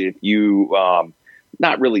especially if you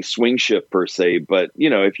not really swing shift per se, but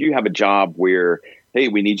if you have a job where hey,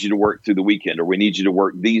 we need you to work through the weekend, or we need you to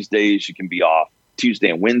work these days, you can be off Tuesday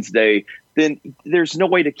and Wednesday, then there's no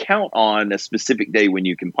way to count on a specific day when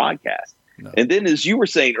you can podcast. No. And then, as you were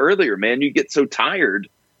saying earlier, man, you get so tired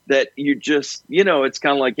that you just, it's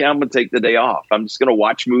kind of like, I'm going to take the day off. I'm just going to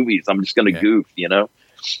watch movies. I'm just going to goof,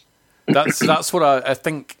 That's what I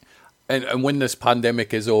think. And when this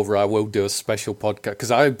pandemic is over, I will do a special podcast,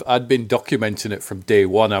 because I'd been documenting it from day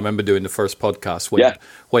one. I remember doing the first podcast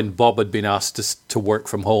when Bob had been asked to work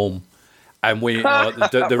from home. And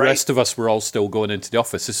the rest of us were all still going into the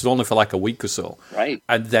office. This was only for like a week or so. Right.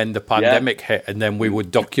 And then the pandemic hit, and then we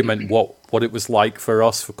would document what it was like for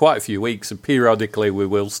us for quite a few weeks. And periodically we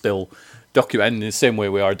will still document in the same way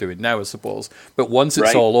we are doing now, I suppose. But once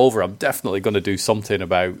it's all over, I'm definitely going to do something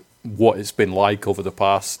about what it's been like over the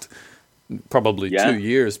past probably 2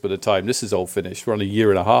 years by the time this is all finished. We're on a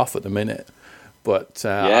year and a half at the minute. But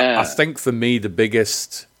I think for me, the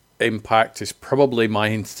biggest impact is probably my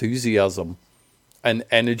enthusiasm and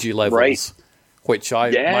energy levels, which my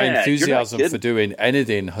enthusiasm for doing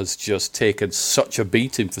anything has just taken such a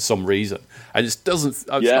beating for some reason. And it's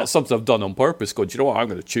not something I've done on purpose, going, you know what, I'm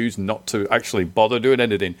going to choose not to actually bother doing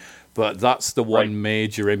anything. But that's the one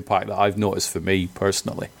major impact that I've noticed for me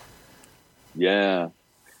personally. Yeah.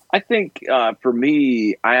 I think for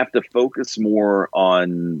me, I have to focus more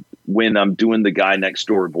on when I'm doing the guy next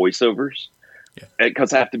door voiceovers.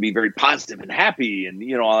 Because I have to be very positive and happy and,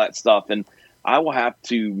 all that stuff. And I will have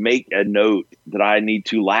to make a note that I need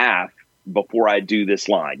to laugh before I do this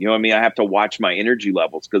line. You know what I mean? I have to watch my energy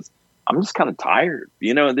levels because I'm just kind of tired.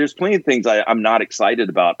 There's plenty of things I'm not excited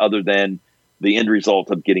about other than the end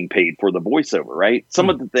result of getting paid for the voiceover, right? Some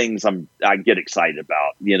of the things I get excited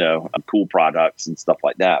about, cool products and stuff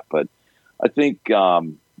like that. But I think,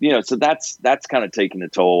 so that's kind of taking a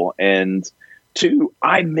toll. And two,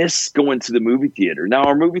 I miss going to the movie theater. Now,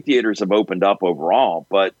 our movie theaters have opened up overall,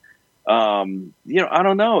 but, I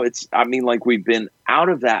don't know. We've been out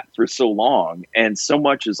of that for so long, and so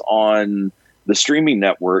much is on the streaming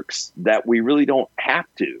networks that we really don't have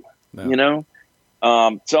to,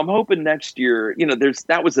 So I'm hoping next year,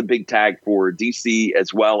 that was a big tag for DC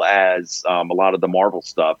as well as a lot of the Marvel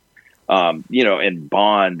stuff. And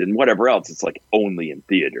Bond and whatever else, it's like only in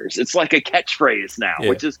theaters. It's like a catchphrase now,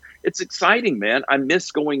 which is, it's exciting, man. I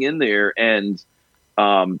miss going in there and,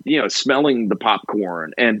 smelling the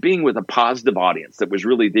popcorn and being with a positive audience that was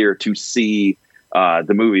really there to see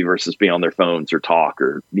the movie versus be on their phones or talk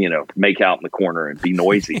or, make out in the corner and be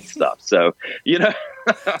noisy and stuff. So,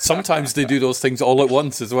 sometimes they do those things all at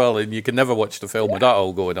once as well, and you can never watch the film with that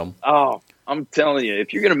all going on. Oh, I'm telling you,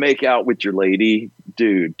 if you're going to make out with your lady,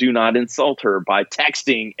 dude, do not insult her by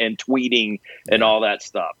texting and tweeting and all that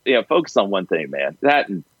stuff. Focus on one thing, man. That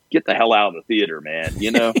and get the hell out of the theater, man.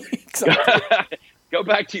 Go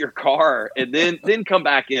back to your car and then come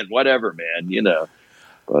back in, whatever, man.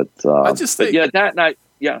 But I just think, that night,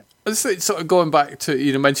 I just think, sort of going back to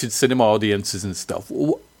you mentioned cinema audiences and stuff.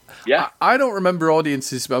 Yeah, I don't remember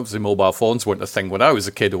audiences. Obviously, mobile phones weren't a thing when I was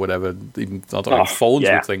a kid or whatever. Even I don't know if phones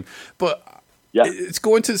were a thing, but. Yeah. It's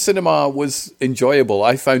going to the cinema was enjoyable.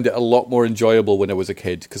 I found it a lot more enjoyable when I was a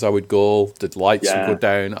kid because I would go, the lights would go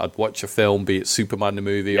down, I'd watch a film, be it Superman the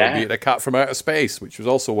movie or be it A Cat from Outer Space, which was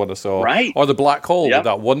also one I saw. Right. Or The Black Hole, with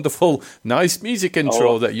that wonderful, nice music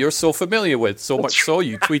intro that you're so familiar with. So much so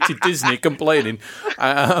you tweeted Disney complaining.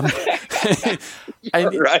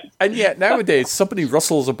 And yet nowadays, somebody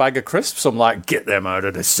rustles a bag of crisps, I'm like, get them out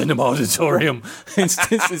of the cinema auditorium.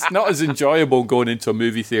 It's not as enjoyable going into a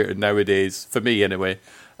movie theatre nowadays, for me anyway,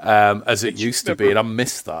 as it used to be, and I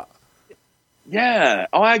miss that. Yeah,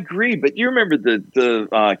 I agree. But you remember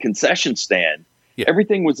the concession stand? Yeah.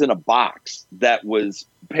 Everything was in a box that was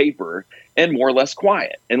paper and more or less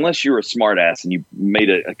quiet, unless you were a smart ass and you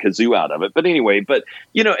made a kazoo out of it. But anyway,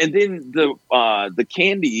 and then the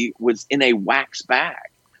candy was in a wax bag,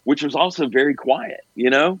 which was also very quiet,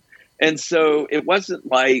 And so it wasn't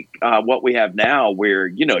like what we have now where,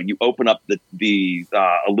 you open up the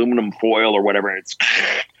aluminum foil or whatever,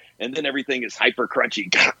 and then everything is hyper crunchy,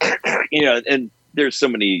 and there's so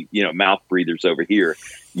many, mouth breathers over here.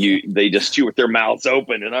 They just chew with their mouths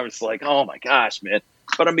open. And I was like, oh my gosh, man.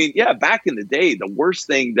 But I mean, back in the day, the worst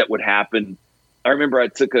thing that would happen, I remember I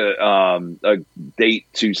took a date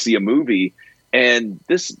to see a movie, and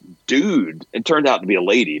this dude, it turned out to be a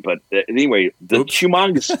lady, but anyway, the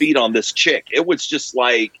humongous feet on this chick, it was just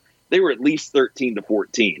like, they were at least 13 to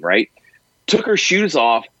 14, right? Took her shoes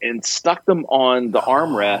off and stuck them on the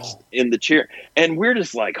armrest in the chair. And we're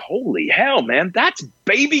just like, holy hell, man, that's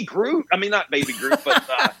Baby Groot. I mean, not Baby Groot, but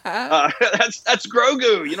that's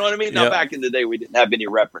Grogu. You know what I mean? Now, back in the day, we didn't have any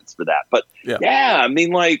reference for that. But I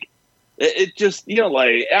mean, like, it just,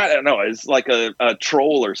 like, I don't know, it's like a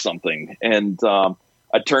troll or something. And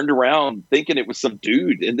I turned around thinking it was some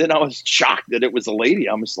dude. And then I was shocked that it was a lady.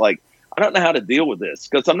 I was like, I don't know how to deal with this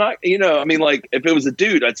because I'm not, I mean, like if it was a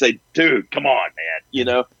dude, I'd say, dude, come on,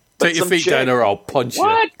 man, Take your feet down or I'll punch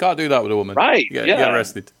you. Can't do that with a woman. Right. You get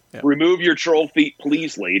arrested. Yeah. Remove your troll feet,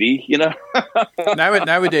 please, lady,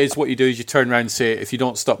 Nowadays, what you do is you turn around and say, if you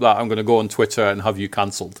don't stop that, I'm going to go on Twitter and have you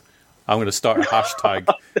cancelled. I'm going to start a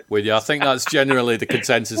hashtag with you. I think that's generally the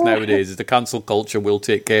consensus nowadays is the cancel culture will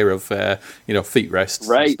take care of, feet rests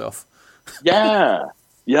and stuff. Yeah.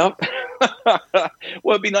 Yep.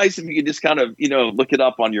 Well, it'd be nice if you could just kind of, look it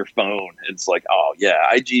up on your phone. It's like, oh,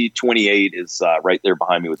 yeah, IG-28 is right there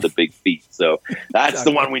behind me with the big feet. So that's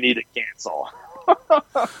the one we need to cancel.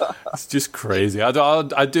 It's just crazy.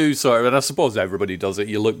 I do sort of, and I suppose everybody does it.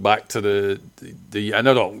 You look back to the and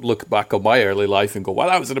I don't look back on my early life and go, well,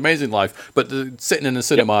 that was an amazing life. But sitting in the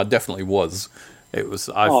cinema definitely was. It was.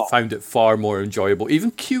 I found it far more enjoyable.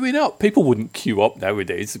 Even queuing up, people wouldn't queue up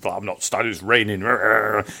nowadays. But I'm not starting. It's raining.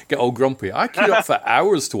 Get all grumpy. I queued up for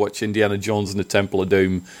hours to watch Indiana Jones and the Temple of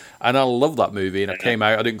Doom, and I love that movie. And I came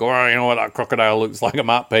out. I didn't go, you know what, that crocodile looks like a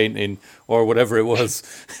matte painting or whatever it was.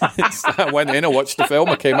 I went in, I watched the film,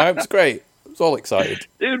 I came out. It was great. I was all excited.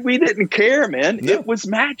 Dude, we didn't care, man. No. It was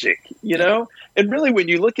magic, And really, when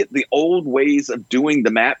you look at the old ways of doing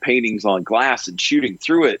the matte paintings on glass and shooting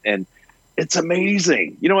through it, and it's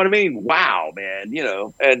amazing. You know what I mean? Wow, man.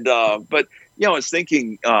 And but I was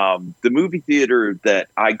thinking the movie theater that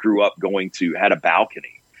I grew up going to had a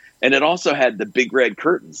balcony, and it also had the big red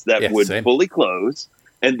curtains that would fully close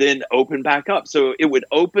and then open back up. So it would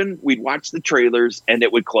open, we'd watch the trailers, and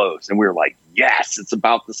it would close, and we were like, yes, it's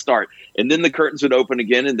about to start. And then the curtains would open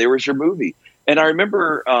again, and there was your movie. And I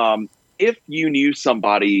remember if you knew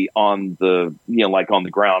somebody on the like on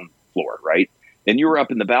the ground floor, right? And you were up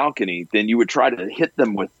in the balcony, then you would try to hit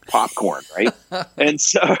them with popcorn, right? And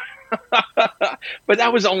so, but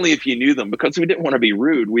that was only if you knew them because we didn't want to be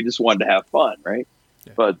rude. We just wanted to have fun, right?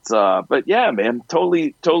 Yeah. But yeah, man,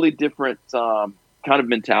 totally different kind of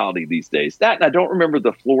mentality these days. That, and I don't remember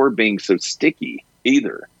the floor being so sticky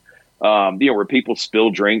either. Where people spill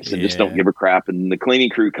drinks and just don't give a crap, and the cleaning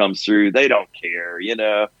crew comes through, they don't care,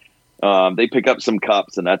 they pick up some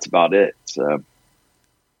cups and that's about it. So.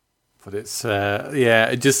 But it's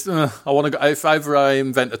it just I want to go. If ever I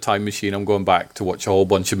invent a time machine, I'm going back to watch a whole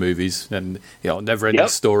bunch of movies, and Never Ending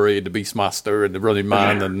Story, The Beastmaster, and The Running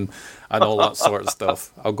Man, and all that sort of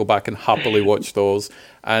stuff. I'll go back and happily watch those.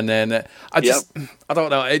 And then I don't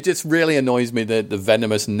know. It just really annoys me the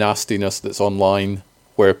venomous nastiness that's online,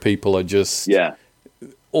 where people are just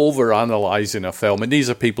over-analysing a film. And these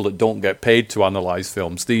are people that don't get paid to analyse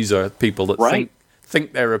films. These are people that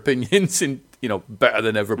think their opinions better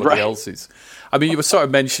than everybody else's. I mean, you were sort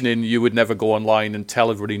of mentioning you would never go online and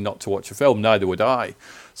tell everybody not to watch a film. Neither would I.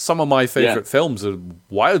 Some of my favourite films are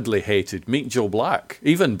wildly hated. Meet Joe Black.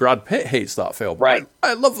 Even Brad Pitt hates that film. Right.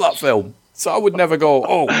 I love that film. So I would never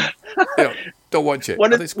go, don't watch it.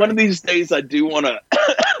 One of these days I do want to,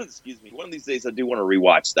 excuse me, one of these days I do want to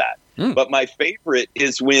rewatch that. But my favorite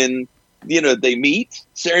is when, they meet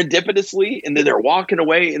serendipitously and then they're walking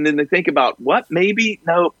away and then they think about what? Maybe?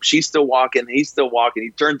 No, she's still walking. He's still walking.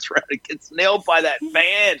 He turns around and gets nailed by that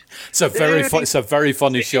fan. It's a very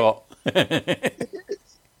funny shot.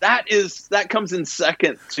 That comes in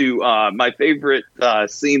second to my favorite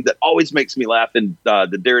scene that always makes me laugh in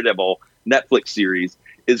the Daredevil Netflix series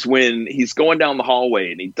is when he's going down the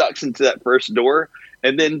hallway and he ducks into that first door.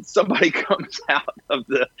 And then somebody comes out of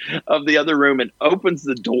the other room and opens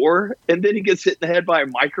the door, and then he gets hit in the head by a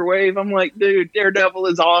microwave. I'm like, dude, Daredevil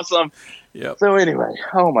is awesome. Yep. So anyway,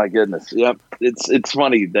 oh my goodness, yep. It's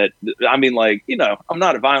funny that I'm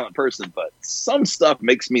not a violent person, but some stuff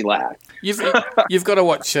makes me laugh. You've got to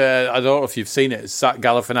watch. I don't know if you've seen it. It's Zach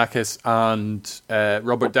Galifianakis and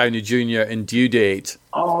Robert Downey Jr. in Due Date.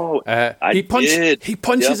 Oh, he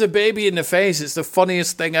punches a baby in the face. It's the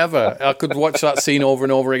funniest thing ever. I could watch that scene over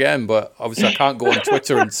and over again, but obviously I can't go on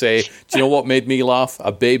Twitter and say, do you know what made me laugh?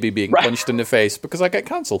 A baby being punched in the face, because I get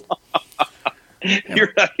cancelled. You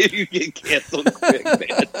get canceled quick,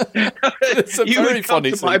 man. It's a very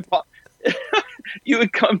funny scene. You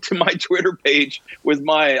would come to my Twitter page with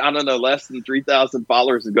my, less than 3,000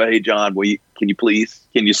 followers and go, hey, John, can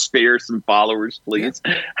you spare some followers, please?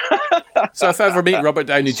 Yeah. So if I ever meet Robert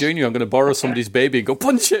Downey Jr., I'm going to borrow somebody's baby and go,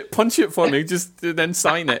 punch it for me, just then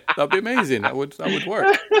sign it. That'd be amazing. That would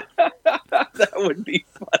work. That would be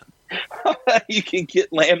fun. You can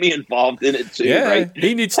get Lammy involved in it too, right?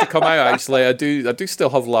 He needs to come out. Actually, I do still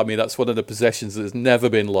have Lammy. That's one of the possessions that's never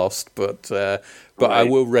been lost. But I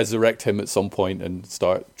will resurrect him at some point and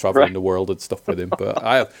start traveling the world and stuff with him. But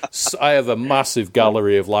I have a massive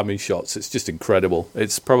gallery of Lammy shots. It's just incredible.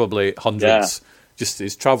 It's probably hundreds. Just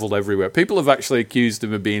he's travelled everywhere. People have actually accused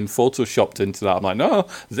him of being photoshopped into that. I'm like, no,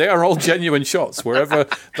 they are all genuine shots. Wherever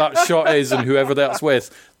that shot is and whoever that's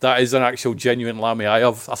with, that is an actual genuine Lammy. I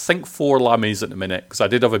have, I think, 4 Lammys at the minute, because I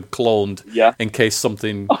did have him cloned in case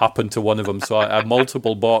something happened to one of them. So I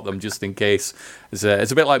multiple bought them just in case. It's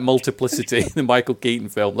a bit like Multiplicity, the Michael Keaton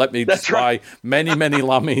film. Let me just buy many, many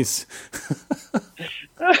Lammys.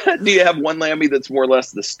 Do you have one Lammy that's more or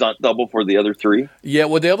less the stunt double for the other 3? Yeah,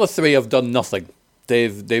 well, the other 3 have done nothing.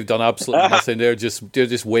 They've done absolutely nothing. They're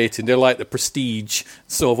just waiting. They're like the Prestige.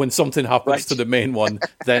 So when something happens to the main one,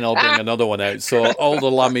 then I'll bring another one out. So all the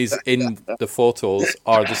Lammys in the photos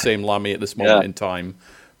are the same Lammy at this moment in time.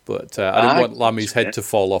 But I didn't want Lammy's head to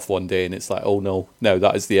fall off one day, and it's like, oh no,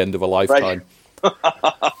 that is the end of a lifetime.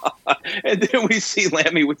 And then we see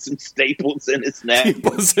Lammy with some staples in his neck.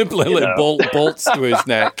 Simply bolts to his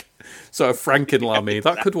neck. Sort of Franken Lammy.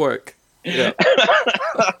 That could work. Yeah.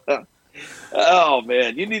 Oh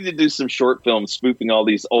man, you need to do some short films spoofing all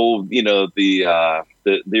these old, the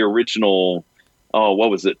original. Oh, what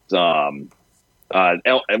was it? Was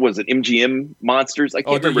it MGM monsters? I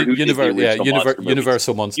can't remember who did the original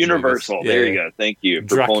Universal monsters. Universal. There you go. Thank you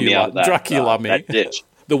for pulling me out of that, that ditch.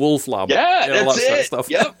 The wolf lamb. Yeah, that's it. Stuff.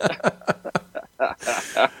 Yep.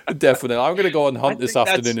 Definitely. I'm going to go and hunt this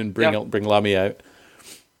afternoon and bring Lammy out.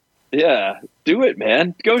 Yeah, do it,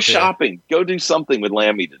 man. Go shopping. Go do something with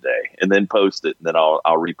Lammy today, and then post it, and then I'll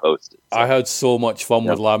repost it. So. I had so much fun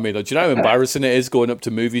with Lammy. Do you know how embarrassing it is going up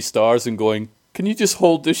to movie stars and going, "Can you just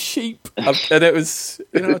hold this sheep?" And it was,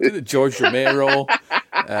 George Romero,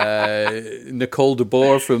 Nicole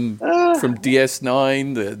DeBoer from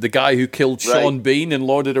DS9, the guy who killed Sean Bean in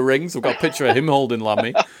Lord of the Rings. We've got a picture of him holding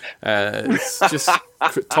Lammy. It's just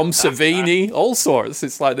Tom Savini, all sorts.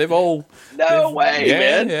 It's like they've all... No way,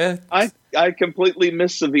 man. Yeah. I completely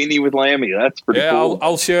miss Savini with Lammy. That's pretty cool.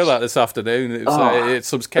 I'll share that this afternoon.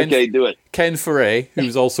 It's Ken, do it. Ken Foray,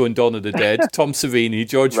 who's also in Dawn of the Dead, Tom Savini,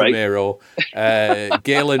 George Romero,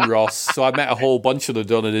 Galen Ross. So I met a whole bunch of the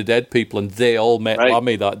Dawn of the Dead people, and they all met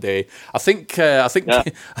Lammy that day. I think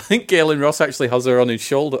Galen Ross actually has her on her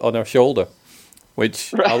shoulder,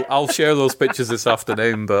 which I'll share those pictures this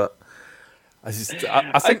afternoon. But I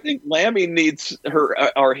think Lammy needs her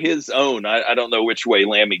or his own. I don't know which way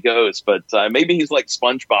Lammy goes, but maybe he's like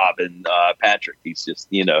SpongeBob and Patrick. He's just,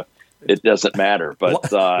 it doesn't matter.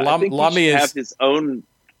 But I think Lammy should have his own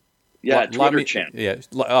Twitter channel. Yeah,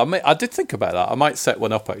 I did think about that. I might set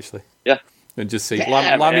one up actually. Yeah. And just see.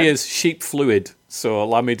 Lammy is sheep fluid, so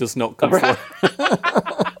Lammy does not come from.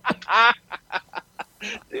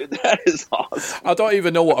 Dude, that is awesome. I don't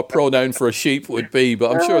even know what a pronoun for a sheep would be,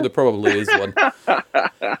 but I'm sure there probably is one.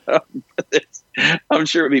 I'm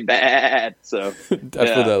sure it'd be bad. So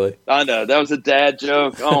definitely. Yeah. I know that was a dad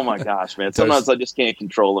joke. Oh my gosh, man! Sometimes I just can't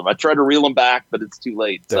control them. I try to reel them back, but it's too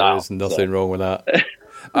late. There's nothing wrong with that.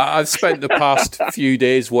 I've spent the past few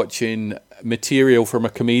days watching material from a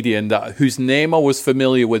comedian whose name I was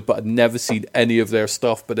familiar with, but I'd never seen any of their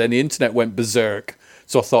stuff. But then the internet went berserk.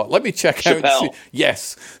 So I thought, let me check out.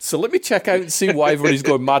 So let me check out and see why everybody's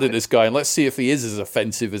going mad at this guy, and let's see if he is as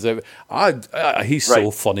offensive as ever. He's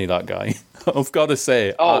so funny, that guy. I've got to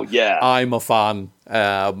say. I'm a fan.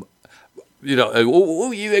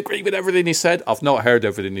 You agree with everything he said? I've not heard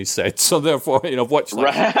everything he said, so therefore, I've watched.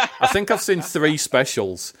 I think I've seen 3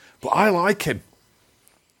 specials, but I like him.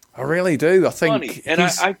 I really do. I think, funny. And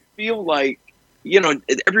I feel like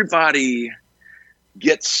everybody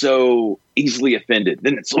gets so easily offended.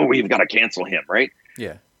 Then it's we've got to cancel him, right?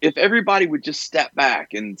 Yeah. If everybody would just step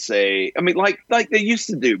back and say, I mean, like they used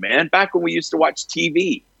to do, man, back when we used to watch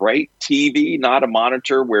TV, right? TV, not a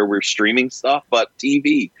monitor where we're streaming stuff, but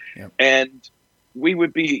TV. Yep. And we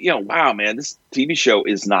would be, wow, man, this TV show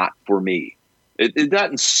is not for me. It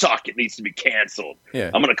doesn't suck. It needs to be canceled.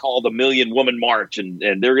 Yeah. I'm going to call the Million Woman March and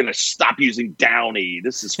they're going to stop using Downey.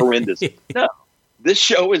 This is horrendous. No. This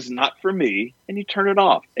show is not for me, and you turn it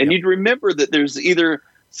off. And you'd remember that there's either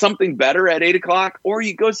something better at 8 o'clock, or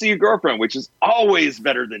you go see your girlfriend, which is always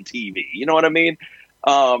better than TV. You know what I mean?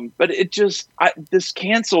 But it just, this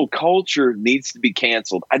cancel culture needs to be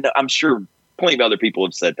canceled. I'm sure plenty of other people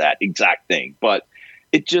have said that exact thing, but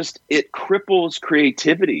it cripples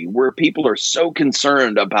creativity where people are so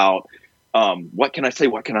concerned about, what can I say?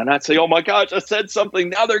 What can I not say? Oh my gosh, I said something.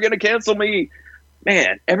 Now they're going to cancel me.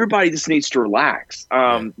 Man, everybody just needs to relax.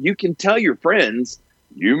 You can tell your friends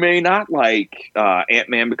you may not like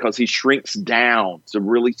Ant-Man because he shrinks down to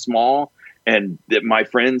really small, and that my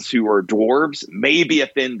friends who are dwarves may be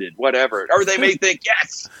offended, whatever, or they may think,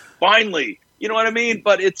 yes, finally, you know what I mean?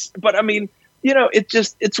 It's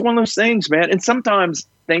one of those things, man. And sometimes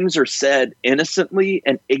things are said innocently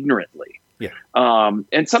and ignorantly. Yeah.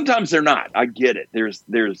 And sometimes they're not. I get it. There's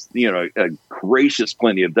a gracious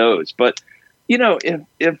plenty of those, but.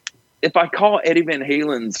 If I call Eddie Van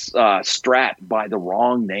Halen's Strat by the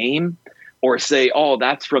wrong name, or say, oh,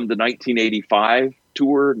 that's from the 1985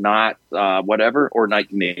 tour, not whatever, or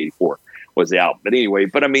 1984 was the album. But anyway,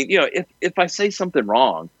 I mean, if I say something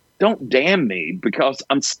wrong, don't damn me, because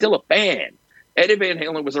I'm still a fan. Eddie Van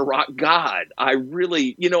Halen was a rock god. I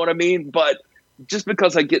really, you know what I mean? But just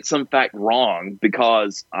because I get some fact wrong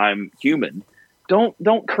because I'm human,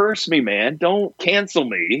 don't curse me, man. Don't cancel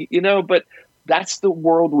me, but that's the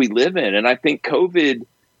world we live in. And I think COVID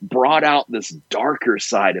brought out this darker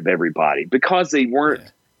side of everybody because they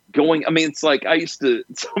weren't going. I mean, it's like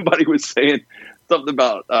somebody was saying something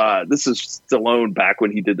about, this is Stallone back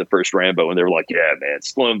when he did the first Rambo, and they were like, yeah, man,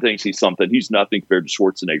 Stallone thinks he's something. He's nothing compared to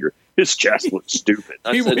Schwarzenegger. His chest looks stupid.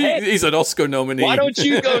 I said, he's an Oscar nominee. Why don't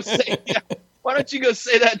you go say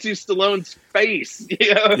that to Stallone's face?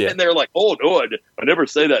 And they're like, oh, no, I never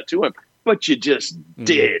say that to him. But you just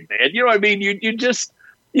did, man. You know what I mean? You just,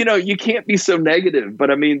 you can't be so negative.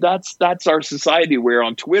 But I mean, that's our society, where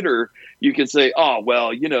on Twitter you can say, oh,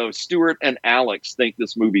 well, Stuart and Alex think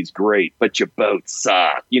this movie's great, but you both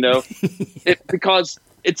suck, because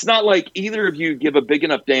it's not like either of you give a big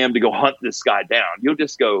enough damn to go hunt this guy down. You'll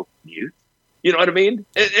just go, you know what I mean?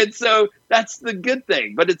 And so that's the good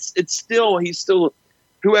thing. But he's still,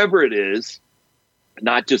 whoever it is.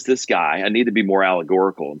 Not just this guy. I need to be more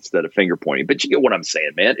allegorical instead of finger pointing. But you get what I'm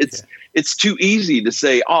saying, man. It's too easy to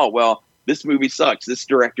say, oh, well, this movie sucks. This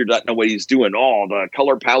director doesn't know what he's doing. Oh, the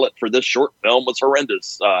color palette for this short film was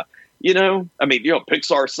horrendous.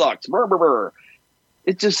 Pixar sucks. Brr, brr, brr.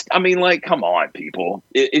 It just, come on, people.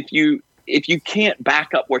 If you can't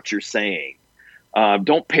back up what you're saying,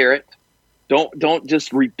 don't parrot. Don't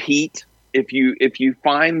just repeat. If you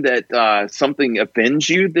find that something offends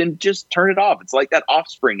you, then just turn it off. It's like that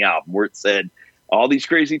Offspring album where it said all these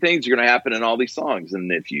crazy things are going to happen in all these songs, and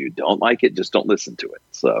if you don't like it, just don't listen to it.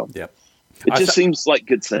 So it just seems like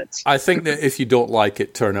good sense. I think that if you don't like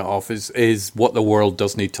it, turn it off is what the world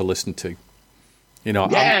does need to listen to. You know,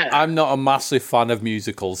 I'm not a massive fan of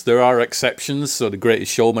musicals. There are exceptions. So The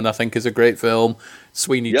Greatest Showman, I think, is a great film.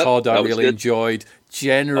 Sweeney Todd, I really enjoyed.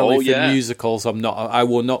 Generally, for musicals, I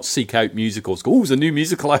will not seek out musicals. Go, there's a new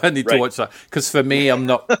musical, I need to watch that. Because for me, I'm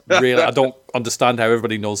not really, I don't understand how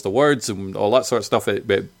everybody knows the words and all that sort of stuff. It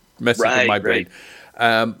messes with my brain.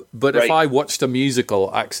 But if I watched a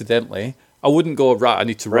musical accidentally, I wouldn't go, I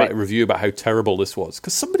need to write a review about how terrible this was.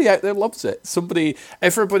 Because somebody out there loves it.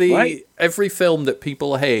 Every film that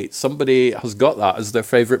people hate, somebody has got that as their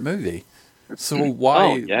favourite movie. So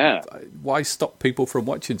why stop people from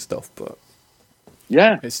watching stuff? But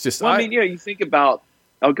it's just... Well, you think about...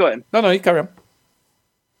 Oh, go ahead. No, you carry on.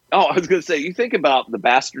 Oh, I was going to say, you think about the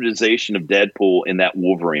bastardization of Deadpool in that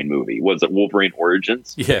Wolverine movie. Was it Wolverine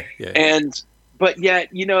Origins? Yeah. But yet,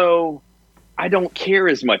 I don't care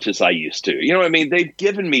as much as I used to. You know what I mean? They've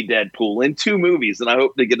given me Deadpool in 2 movies, and I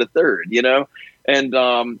hope to get a third, And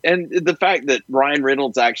the fact that Ryan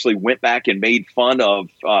Reynolds actually went back and made fun of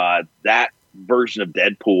that version of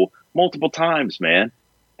Deadpool multiple times, man,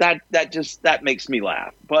 that makes me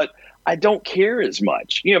laugh. But I don't care as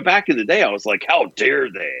much. Back in the day, I was like, how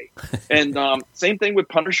dare they? And same thing with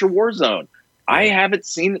Punisher Warzone. I haven't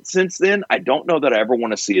seen it since then. I don't know that I ever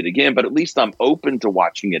want to see it again, but at least I'm open to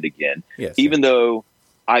watching it again, even though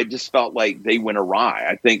I just felt like they went awry.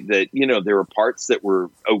 I think that, there were parts that were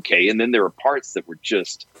okay, and then there were parts that were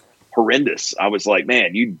just horrendous. I was like,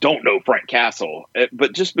 man, you don't know Frank Castle.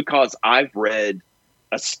 But just because I've read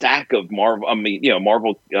a stack of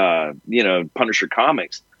Marvel Punisher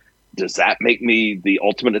comics, does that make me the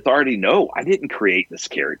ultimate authority? No, I didn't create this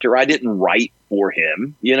character. I didn't write for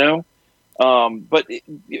him, But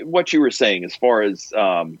what you were saying, as far as,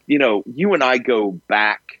 you and I go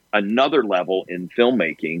back another level in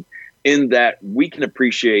filmmaking, in that we can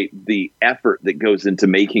appreciate the effort that goes into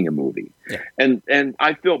making a movie. Yeah. And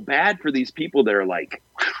I feel bad for these people that are like,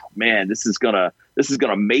 man, this is gonna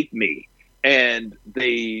make me. And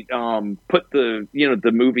they put the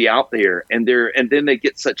movie out there, and then they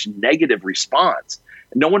get such negative response.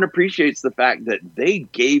 No one appreciates the fact that they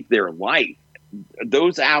gave their life,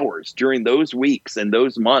 those hours during those weeks and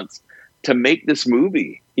those months, to make this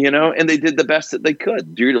movie, and they did the best that they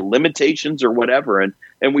could due to limitations or whatever. And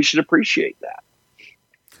we should appreciate that.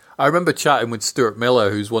 I remember chatting with Stuart Miller,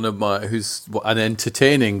 who's an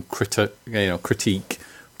entertaining critique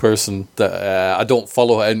person that I don't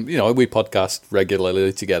follow, and we podcast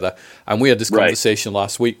regularly together, and we had this conversation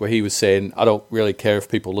last week where he was saying, I don't really care if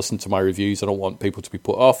people listen to my reviews, I don't want people to be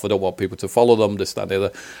put off, I don't want people to follow them, this, that, and the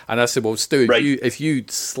other. And I said, well, Stu, if you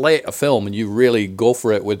slate a film and you really go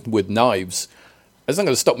for it with knives, it's not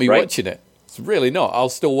going to stop me watching it. It's really not. I'll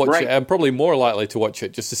still watch it. I'm probably more likely to watch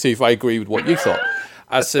it just to see if I agree with what you thought.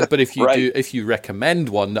 I said, but if you recommend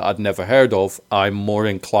one that I'd never heard of, I'm more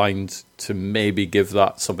inclined to maybe give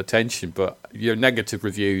that some attention. But your negative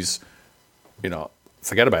reviews,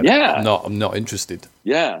 forget about it. I'm not interested.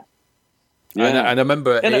 Yeah. And I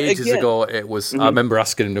remember ages ago, it was. I remember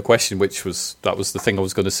asking him the question, that was the thing I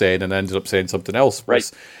was going to say, and then I ended up saying something else.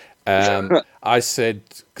 I said,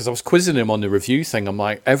 because I was quizzing him on the review thing, I'm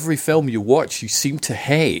like, every film you watch, you seem to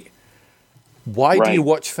hate. Why do you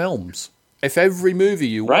watch films? If every movie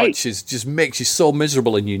you watch just makes you so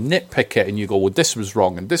miserable, and you nitpick it and you go, well, this was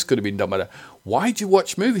wrong and this could have been done better, why do you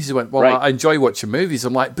watch movies? He went, well, I enjoy watching movies.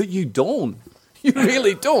 I'm like, but you don't. You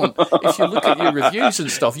really don't. If you look at your reviews and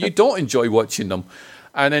stuff, you don't enjoy watching them.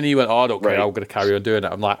 And then he went, oh, I don't care, I'm going to carry on doing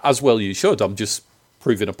it. I'm like, as well you should. I'm just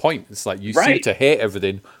proving a point. It's like, you seem to hate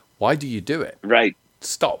everything. Why do you do it?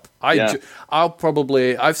 Stop. I've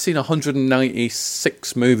seen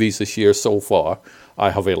 196 movies this year so far. I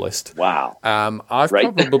have a list. Wow. I've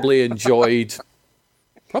probably enjoyed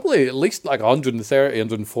probably at least like 130,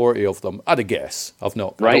 140 of them. I'd guess. I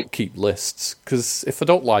don't keep lists, because if I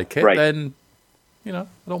don't like it, then I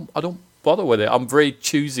don't bother with it. I'm very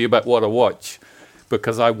choosy about what I watch,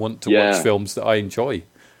 because I want to watch films that I enjoy.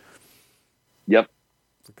 Yep.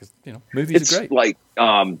 Because movies are great. Like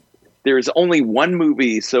there's only one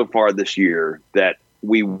movie so far this year that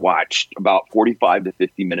we watched about 45 to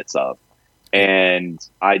 50 minutes of. And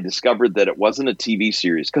I discovered that it wasn't a TV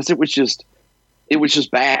series, because it was just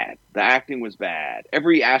bad. The acting was bad.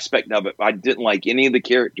 Every aspect of it, I didn't like any of the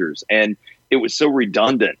characters, and it was so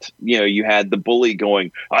redundant. You had the bully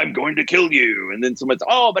going, "I'm going to kill you," and then someone's,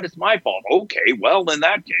 "Oh, but it's my fault." Okay, well, in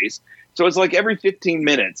that case, so it's like every 15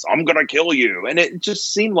 minutes, "I'm going to kill you," and it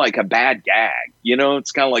just seemed like a bad gag.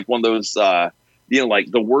 It's kind of like one of those,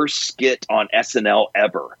 like the worst skit on SNL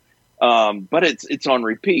ever. But it's on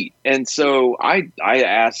repeat. And so I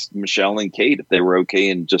asked Michelle and Kate if they were okay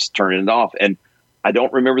and just turning it off. And I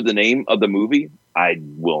don't remember the name of the movie, I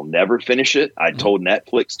will never finish it. I told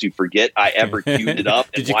Netflix to forget I ever queued it up.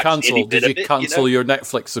 And Did you cancel? Did you cancel your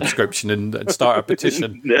Netflix subscription and start a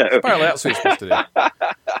petition? No. Apparently, that's what you're supposed to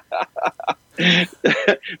do.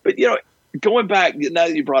 But going back now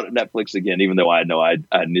that you brought up Netflix again, even though I know I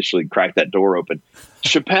initially cracked that door open,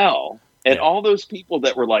 Chappelle and all those people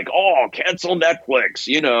that were like, "Oh, cancel Netflix,"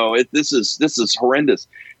 this is horrendous.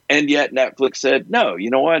 And yet Netflix said, no, you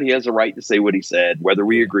know what? He has a right to say what he said, whether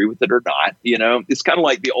we agree with it or not. It's kind of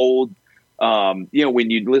like the old, when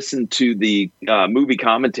you listen to the movie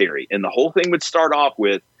commentary and the whole thing would start off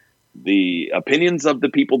with the opinions of the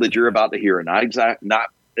people that you're about to hear are not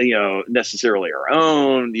necessarily our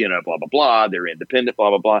own, blah, blah, blah. They're independent, blah,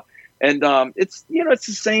 blah, blah. And it's the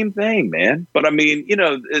same thing, man. But I mean,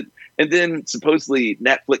 and then supposedly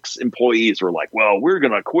Netflix employees were like, well, we're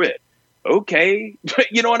going to quit. Okay.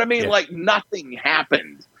 You know what I mean? Yeah. Like nothing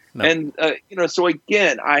happened. No. And, so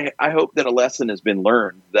again, I hope that a lesson has been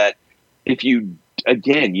learned that if you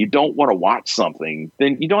don't want to watch something,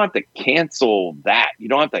 then you don't have to cancel that. You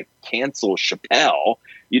don't have to cancel Chappelle.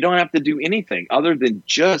 You don't have to do anything other than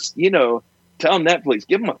just, tell Netflix,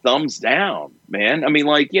 give them a thumbs down, man. I mean,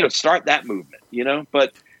 start that movement,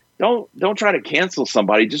 but don't try to cancel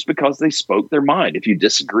somebody just because they spoke their mind. If you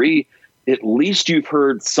disagree, at least you've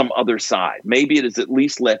heard some other side. Maybe it has at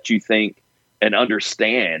least let you think and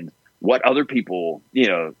understand what other people,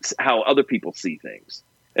 how other people see things.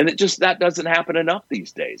 And that doesn't happen enough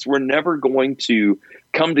these days. We're never going to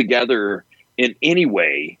come together in any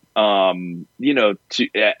way,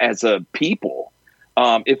 as a people,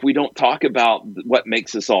 if we don't talk about what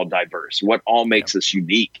makes us all diverse, what all makes us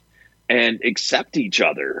unique, and accept each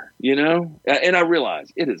other, And I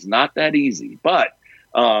realize it is not that easy, but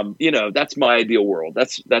that's my ideal world.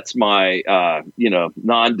 That's my,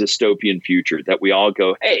 non-dystopian future that we all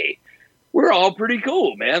go, hey, we're all pretty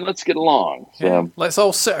cool, man. Let's get along. Yeah. Let's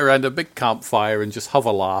all sit around a big campfire and just have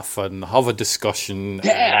a laugh and have a discussion.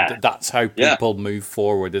 Yeah. And that's how people move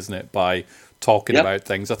forward, isn't it? By talking about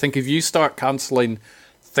things. I think if you start cancelling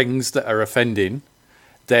things that are offending,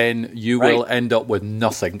 then you will end up with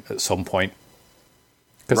nothing at some point.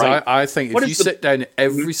 Because I think if you sit down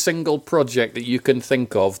every single project that you can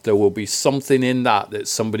think of, there will be something in that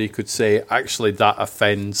somebody could say, actually, that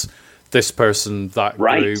offends this person, that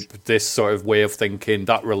group, this sort of way of thinking,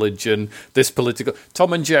 that religion, this political...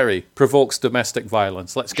 Tom and Jerry provokes domestic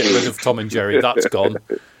violence. Let's get rid of Tom and Jerry. That's gone.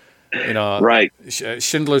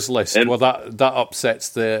 Schindler's List. Well, that upsets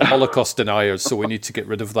the Holocaust deniers, so we need to get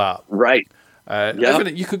rid of that. Right.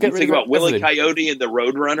 You could get rid of about Wile E. Coyote and the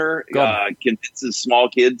Roadrunner convinces small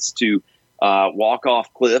kids to walk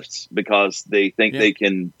off cliffs because they think they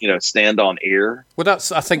can, stand on air. Well,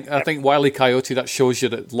 I think Wile E. Coyote, that shows you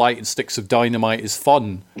that light and sticks of dynamite is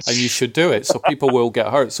fun, and you should do it. So people will get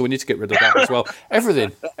hurt. So we need to get rid of that as well.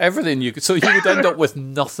 Everything so you would end up with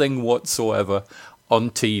nothing whatsoever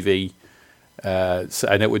on TV,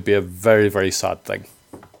 and it would be a very, very sad thing.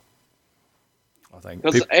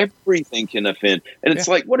 Because everything can offend. And it's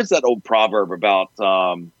like, what is that old proverb about?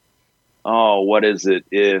 What is it?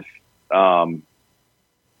 If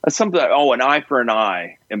something, an eye for an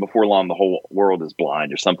eye, and before long the whole world is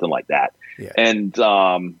blind, or something like that. Yeah. And,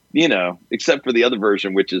 except for the other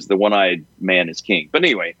version, which is the one-eyed man is king. But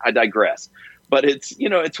anyway, I digress. But it's,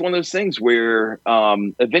 it's one of those things where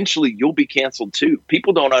eventually you'll be canceled too.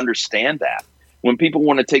 People don't understand that. When people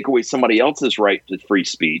want to take away somebody else's right to free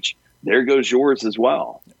speech, there goes yours as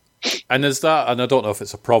well. And there's that, and I don't know if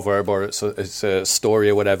it's a proverb or it's a story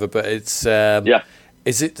or whatever, but it's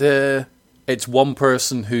is it it's one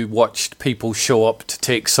person who watched people show up to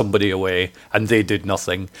take somebody away and they did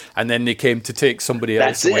nothing, and then they came to take somebody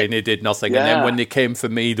else away and they did nothing, and then when they came for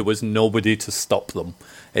me, there was nobody to stop them.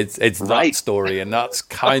 It's that story, and that's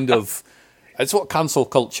kind of it's what cancel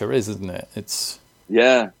culture is, isn't it? It's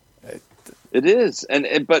It is,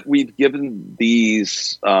 but we've given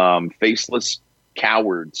these faceless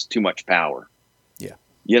cowards too much power.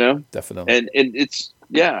 Yeah, definitely. And it's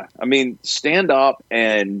I mean, stand up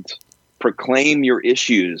and proclaim your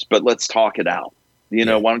issues, but let's talk it out. Why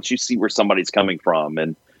don't you see where somebody's coming from?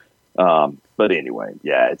 And but anyway,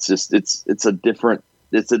 it's just it's a different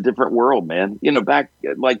world, man. Back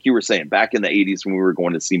like you were saying, back in the 80s when we were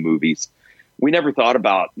going to see movies, we never thought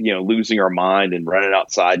about, losing our mind and running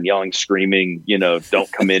outside and yelling, screaming,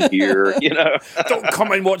 don't come in here, Don't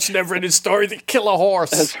come and watch Never-Ending Story. They kill a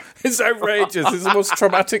horse. It's outrageous. It's the most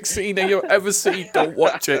traumatic scene you'll ever see. Don't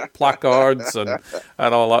watch it. Placards and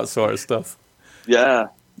all that sort of stuff. Yeah.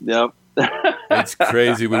 Yep. It's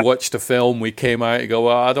crazy. We watched a film. We came out and go,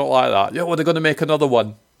 well, I don't like that. Yeah, well, they're going to make another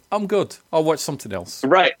one. I'm good. I'll watch something else.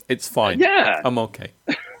 Right. It's fine. Yeah. I'm okay.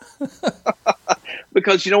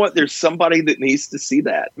 because you know what? There's somebody that needs to see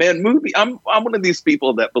that. Man, movie. I'm one of these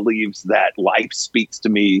people that believes that life speaks to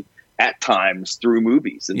me at times through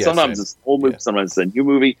movies. And sometimes it's an old movie, sometimes it's a new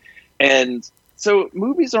movie. And so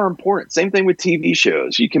movies are important. Same thing with TV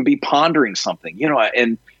shows. You can be pondering something, you know,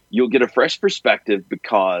 and you'll get a fresh perspective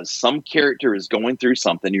because some character is going through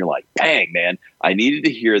something. You're like, dang, man, I needed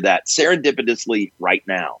to hear that serendipitously right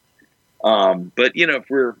now. But you know,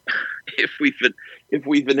 if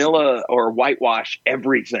we vanilla or whitewash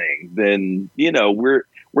everything, then you know we're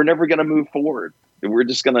never going to move forward. We're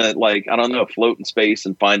just going to, like, I don't know, float in space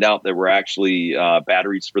and find out that we're actually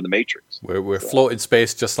batteries for the Matrix. We're floating in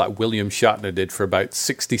space just like William Shatner did for about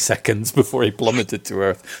 60 seconds before he plummeted to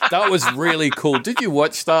Earth. That was really cool. Did you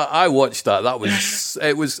watch that? I watched that.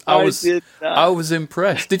 I was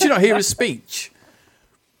impressed. Did you not hear his speech?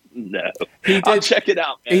 No, I'll check it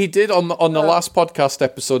out, man. He did on the last podcast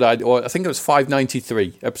episode. I think it was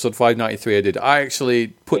 593, episode 593. I actually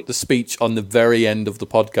put the speech on the very end of the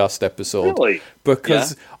podcast episode. Really?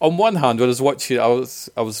 Because on one hand, when I was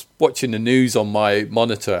watching the news on my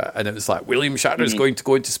monitor, and it was like William Shatner is going to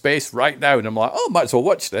go into space right now, and I'm like, oh, might as well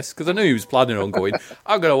watch this because I knew he was planning on going.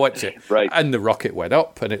 I'm going to watch it. Right. And the rocket went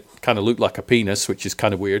up, and it kind of looked like a penis, which is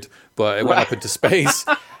kind of weird, but it went up into space.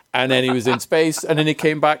 And then he was in space, and then he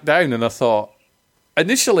came back down, and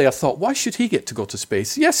initially I thought, why should he get to go to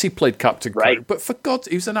space? Yes, he played Captain Kirk, but for God,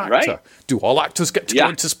 he was an actor. Right. Do all actors get to go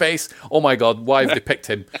into space? Oh my God, why have they picked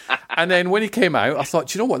him? And then when he came out, I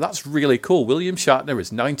thought, you know what, that's really cool. William Shatner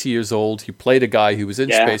is 90 years old. He played a guy who was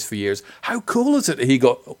in space for years. How cool is it that he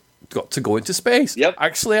got to go into space? Yep.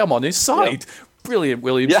 Actually, I'm on his side. Yep. Brilliant,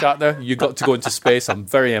 William Shatner. You got to go into space. I'm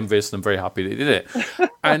very envious and I'm very happy that he did it.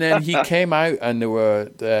 And then he came out and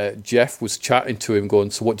Jeff was chatting to him going,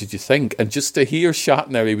 so what did you think? And just to hear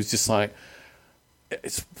Shatner, he was just like,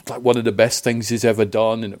 it's like one of the best things he's ever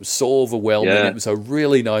done. And it was so overwhelming. It was a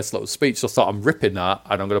really nice little speech. So I thought, I'm ripping that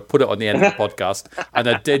and I'm going to put it on the end of the podcast. And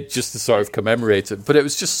I did, just to sort of commemorate it. But it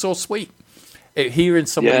was just so sweet. Hearing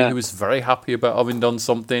somebody who was very happy about having done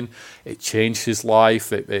something, it changed his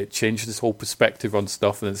life, it changed his whole perspective on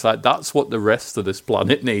stuff, and it's like, that's what the rest of this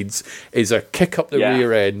planet needs, is a kick up the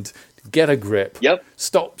rear end, get a grip,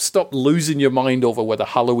 stop losing your mind over whether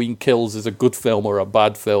Halloween Kills is a good film or a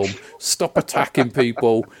bad film, stop attacking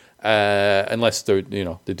people, unless they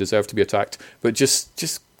deserve to be attacked, but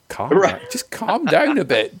just calm down. Just calm down a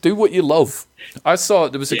bit, do what you love. I saw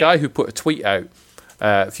there was a guy who put a tweet out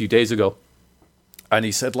a few days ago. And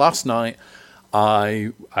he said, last night,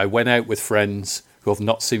 I went out with friends who I've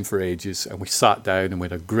not seen for ages, and we sat down and we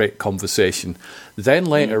had a great conversation. Then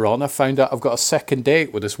later on, I found out I've got a second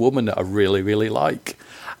date with this woman that I really, really like.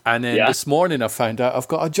 And then this morning, I found out I've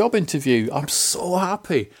got a job interview. I'm so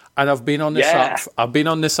happy. And I've been on this app. I've been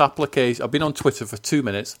on this application. I've been on Twitter for 2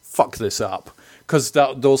 minutes. Fuck this app. Because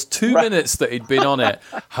those 2 minutes that he'd been on it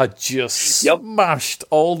had just smashed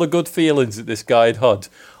all the good feelings that this guy had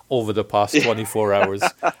over the past 24 hours.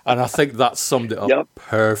 And I think that summed it up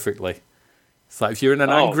perfectly. It's like, if you're in an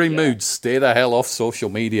angry mood, stay the hell off social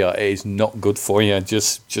media. It is not good for you.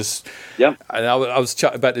 Just And I was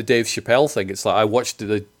chatting about the Dave Chappelle thing. It's like, I watched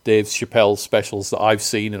the Dave Chappelle specials that I've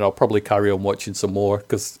seen, and I'll probably carry on watching some more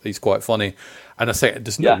because he's quite funny. And I think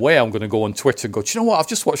there's no way I'm going to go on Twitter and go, do you know what? I've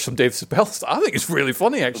just watched some Dave Chappelle stuff. I think it's really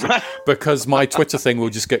funny, actually, because my Twitter thing will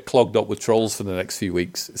just get clogged up with trolls for the next few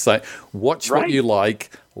weeks. It's like, watch what you like,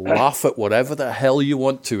 laugh at whatever the hell you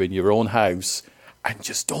want to in your own house, and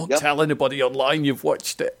just don't tell anybody online you've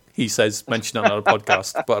watched it. He says, mentioned on a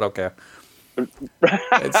podcast, but okay.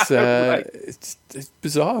 It's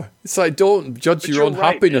bizarre. It's like, don't judge your own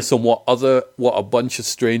happiness on what a bunch of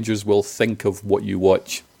strangers will think of what you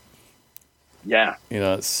watch. Yeah.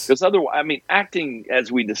 It's because otherwise, I mean, acting,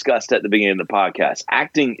 as we discussed at the beginning of the podcast,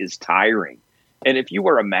 acting is tiring. And if you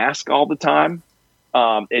wear a mask all the time,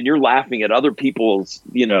 and you're laughing at other people's,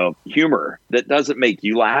 humor that doesn't make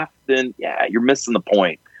you laugh, then you're missing the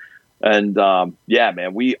point. And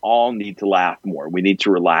man, we all need to laugh more. We need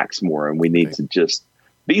to relax more, and we need to just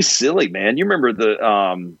be silly, man. You remember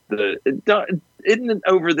isn't it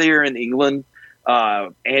over there in England?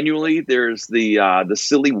 Annually, there's the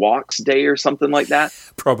Silly Walks Day or something like that.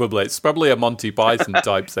 Probably, it's probably a Monty Python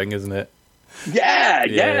type thing, isn't it?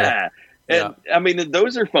 Yeah. And I mean,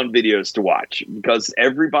 those are fun videos to watch because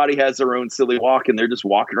everybody has their own silly walk, and they're just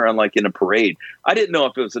walking around like in a parade. I didn't know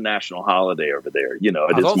if it was a national holiday over there.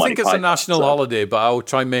 I don't think it's a national holiday, but I'll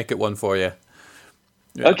try and make it one for you.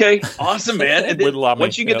 Yeah. Okay, awesome, man. And then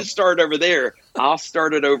once you get to start over there, I'll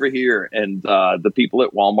start it over here, and the people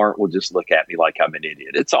at Walmart will just look at me like I'm an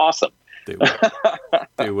idiot. It's awesome.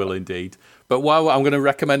 They will indeed. But while I'm going to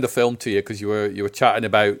recommend a film to you, because you were chatting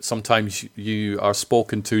about sometimes you are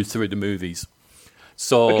spoken to through the movies.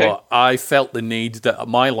 So I felt the need that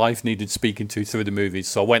my life needed speaking to through the movies.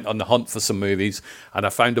 So I went on the hunt for some movies, and I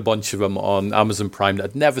found a bunch of them on Amazon Prime that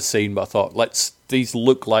I'd never seen, but I thought, these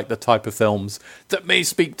look like the type of films that may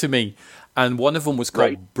speak to me. And one of them was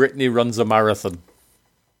called Brittany Runs a Marathon.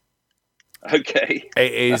 Okay.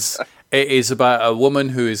 It is about a woman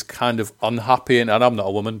who is kind of unhappy, and I'm not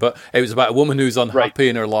a woman, but it was about a woman who's unhappy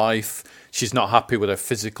in her life. She's not happy with her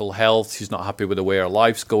physical health. She's not happy with the way her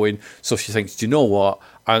life's going. So she thinks, do you know what?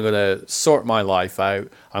 I'm going to sort my life out.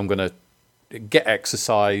 I'm going to get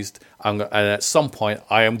exercised. And at some point,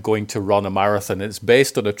 I am going to run a marathon. It's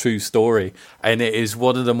based on a true story. And it is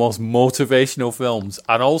one of the most motivational films,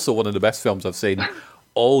 and also one of the best films I've seen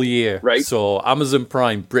all year. Right. So Amazon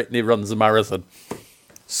Prime, Brittany Runs a Marathon.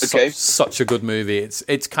 Such a good movie.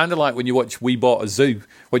 It's kind of like when you watch We Bought a Zoo,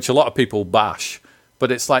 which a lot of people bash.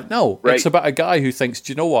 But it's like, no, it's about a guy who thinks,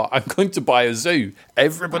 do you know what? I'm going to buy a zoo.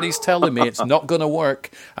 Everybody's telling me it's not going to work,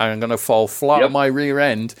 and I'm going to fall flat on my rear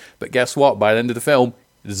end. But guess what? By the end of the film,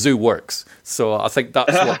 the zoo works. So I think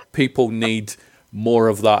that's what people need, more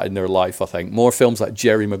of that in their life, I think. More films like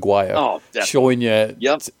Jerry Maguire, showing you,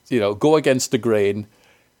 go against the grain,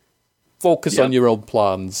 focus on your own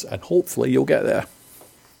plans, and hopefully you'll get there.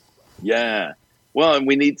 Yeah. Well, and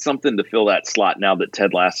we need something to fill that slot now that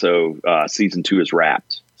Ted Lasso season 2 is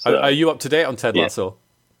wrapped. So. Are you up to date on Ted Lasso?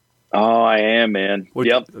 Oh, I am, man.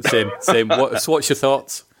 Same. What's your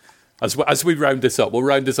thoughts? As we round this up, we'll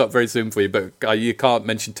round this up very soon for you, but you can't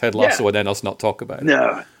mention Ted Lasso and then us not talk about it.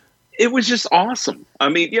 No, it was just awesome. I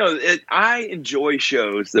mean, I enjoy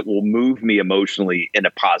shows that will move me emotionally in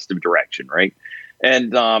a positive direction, right?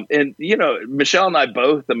 And Michelle and I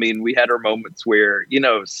both, I mean, we had our moments where,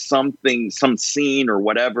 some scene or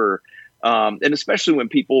whatever. And especially when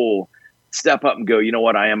people step up and go, you know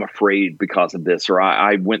what, I am afraid because of this, or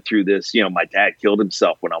I went through this, my dad killed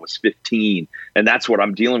himself when I was 15 and that's what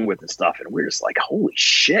I'm dealing with and stuff. And we're just like, holy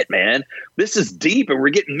shit, man, this is deep. And we're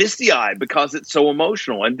getting misty eyed because it's so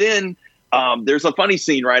emotional. And then there's a funny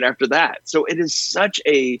scene right after that. So it is such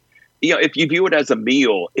a, if you view it as a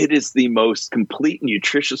meal, it is the most complete,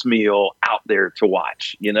 nutritious meal out there to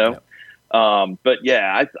watch, But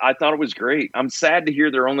yeah, I thought it was great. I'm sad to hear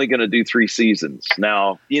they're only going to do 3 seasons.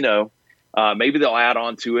 Now, maybe they'll add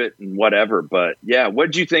on to it and whatever. But yeah, what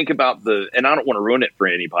did you think about and I don't want to ruin it for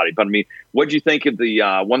anybody, but I mean, what did you think of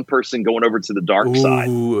the one person going over to the dark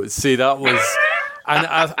side? See, that was... And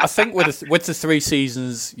I think with the 3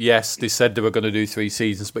 seasons, yes, they said they were going to do 3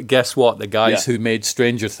 seasons. But guess what? The guys who made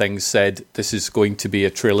Stranger Things said this is going to be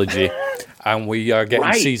a trilogy. And we are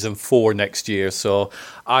getting season 4 next year. So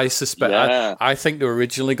I suspect, I think they were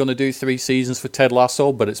originally going to do 3 seasons for Ted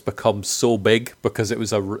Lasso, but it's become so big because it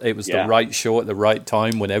was the right show at the right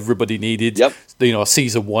time when everybody needed, a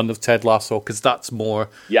season 1 of Ted Lasso, because that's more.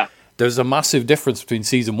 Yeah. There's a massive difference between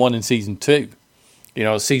season 1 and season 2.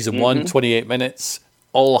 Season 1, 28 minutes,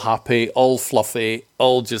 all happy, all fluffy,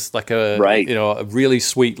 all just like a really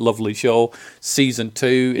sweet, lovely show. Season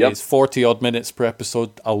 2 is 40-odd minutes per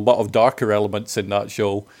episode, a lot of darker elements in that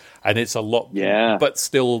show, and it's a lot, but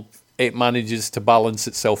still it manages to balance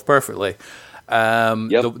itself perfectly.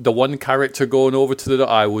 The one character going over to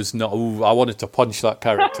I wanted to punch that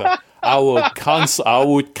character. I would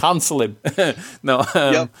cancel him.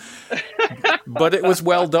 But it was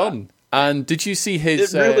well done. And did you see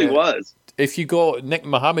his... It really was. If you go... Nick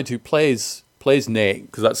Mohammed, who plays Nate,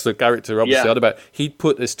 because that's the character obviously on about, he'd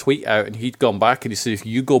put this tweet out and he'd gone back and he said, if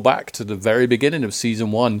you go back to the very beginning of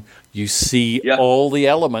season 1, you see all the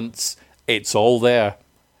elements. It's all there.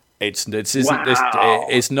 It's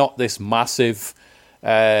not this massive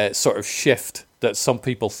sort of shift that some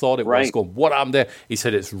people thought it was going, what happened there? He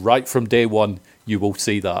said it's right from day 1. You will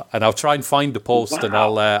see that, and I'll try and find the post, and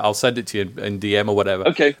I'll send it to you in DM or whatever.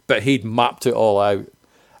 Okay. But he'd mapped it all out,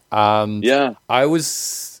 and I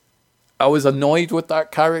was annoyed with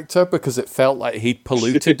that character because it felt like he'd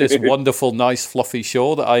polluted this wonderful, nice, fluffy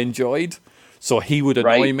show that I enjoyed. So he would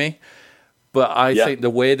annoy me, but I think the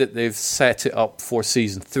way that they've set it up for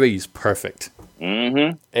season 3 is perfect.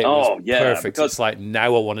 Mm-hmm. It was perfect. It's like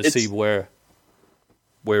now I want to see where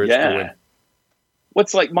it's going.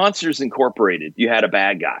 What's like Monsters Incorporated, you had a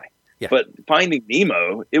bad guy. Yeah. But Finding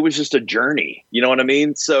Nemo, it was just a journey. You know what I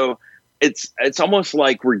mean? So it's almost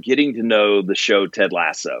like we're getting to know the show Ted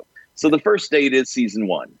Lasso. So the first date is season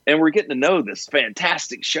 1, and we're getting to know this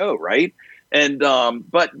fantastic show, right? And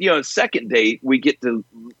but second date we get to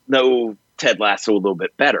know Ted Lasso a little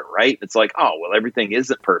bit better, right? It's like, oh, well, everything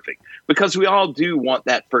isn't perfect because we all do want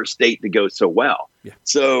that first date to go so well. Yeah.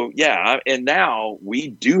 So, yeah. And now we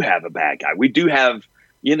do have a bad guy. We do have,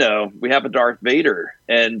 we have a Darth Vader.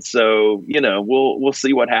 And so, we'll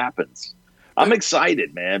see what happens. I'm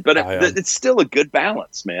excited, man, but it's still a good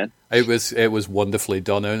balance, man. It was wonderfully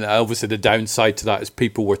done. And obviously the downside to that is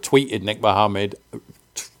people were tweeting Nick Mohammed,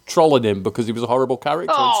 trolling him because he was a horrible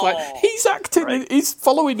character. Oh, it's like, he's acting, right. He's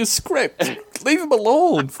following the script. Leave him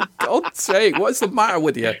alone, for God's sake. What's the matter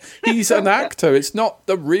with you? He's an actor. It's not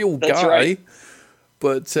the real guy. Right.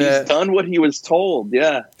 But he's done what he was told,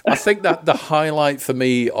 yeah. I think that the highlight for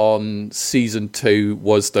me on season 2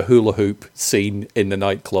 was the hula hoop scene in the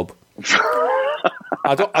nightclub.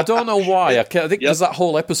 I don't know why. I think because that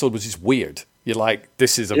whole episode was just weird. You're like,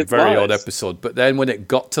 this is a very odd episode. But then when it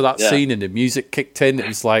got to that scene and the music kicked in, it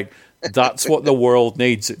was like, that's what the world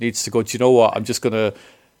needs. It needs to go, do you know what? I'm just going to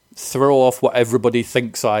throw off what everybody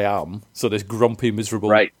thinks I am. So this grumpy,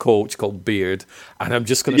 miserable coach called Beard. And I'm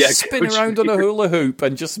just going to spin around on a hula hoop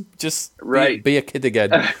and just be a kid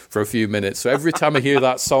again for a few minutes. So every time I hear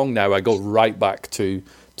that song now, I go right back to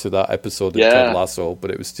that episode of Ted Lasso.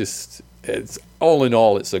 But it was just... It's all in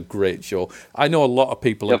all, it's a great show. I know a lot of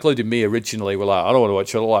people, including me originally, were like, I don't want to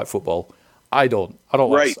watch it. I don't like football. I don't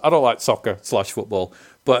like soccer / football.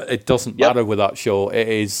 But it doesn't matter with that show.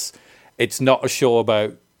 It's not a show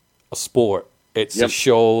about a sport. It's a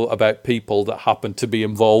show about people that happen to be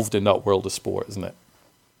involved in that world of sport, isn't it?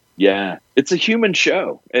 Yeah, it's a human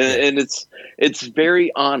show, and it's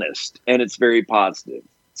very honest and it's very positive.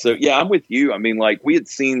 So yeah, I'm with you. I mean, like we had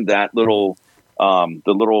seen that little. The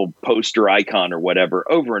little poster icon or whatever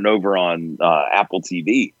over and over on Apple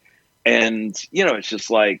TV. And, it's just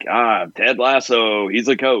like, Ted Lasso, he's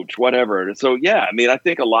a coach, whatever. So, yeah, I mean, I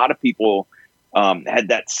think a lot of people had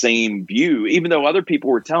that same view, even though other people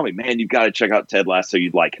were telling me, man, you've got to check out Ted Lasso.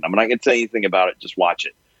 You'd like it. I'm not going to tell you anything about it. Just watch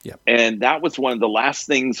it. Yeah. And that was one of the last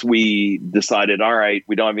things we decided, all right,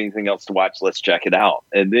 we don't have anything else to watch. Let's check it out.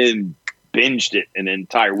 And then binged it an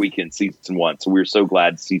entire weekend, season 1. So we were so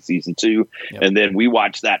glad to see season 2. Yep. And then we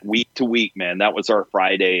watched that week to week, man. That was our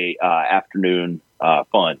Friday afternoon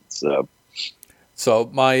fun. So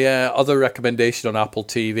my other recommendation on Apple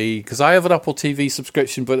TV, because I have an Apple TV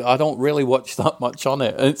subscription, but I don't really watch that much on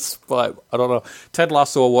it. It's like, I don't know. Ted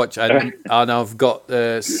Lasso I watch, and I've got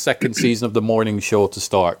the second season of The Morning Show to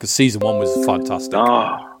start, because season 1 was fantastic.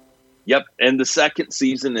 Oh, yep. And the second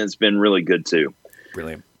season has been really good too.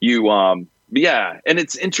 Brilliant. And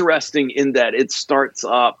it's interesting in that it starts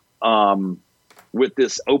up with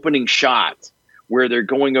this opening shot where they're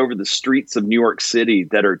going over the streets of New York City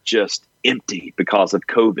that are just empty because of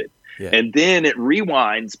COVID. Yeah. And then it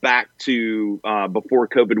rewinds back to before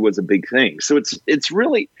COVID was a big thing. So it's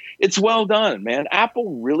well done, man.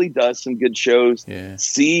 Apple really does some good shows. Yeah.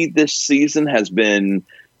 See, this season has been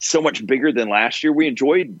so much bigger than last year. We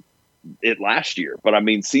enjoyed it last year, but I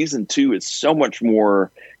mean, season 2 is so much more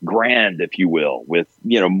grand, if you will, with,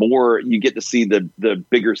 more, you get to see the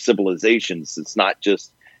bigger civilizations. It's not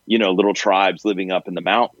just, little tribes living up in the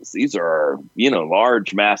mountains. These are,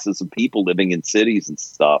 large masses of people living in cities and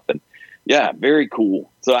stuff. And yeah, very cool.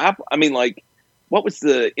 So I mean, like, what was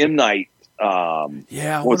the M. Night? I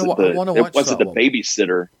want to watch. Was it the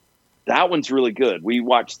Babysitter? That one's really good. We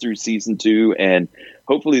watched through season 2 and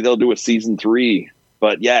hopefully they'll do a season 3.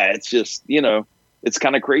 But yeah, it's just, it's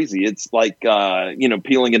kind of crazy. It's like,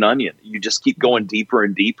 peeling an onion. You just keep going deeper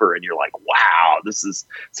and deeper and you're like, wow, this is,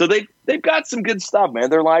 so they've got some good stuff, man.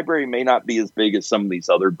 Their library may not be as big as some of these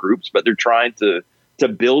other groups, but they're trying to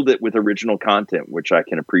build it with original content, which I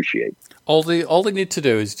can appreciate. All they need to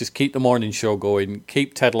do is just keep the morning show going,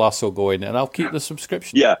 keep Ted Lasso going, and I'll keep the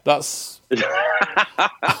subscription. Yeah. That's,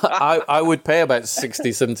 I would pay about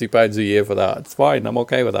 £60-70 a year for that. It's fine. I'm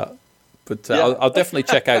okay with that. But I'll definitely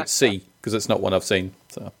check out C, because it's not one I've seen.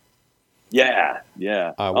 So yeah.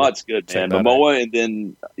 Oh, it's good, man. Momoa,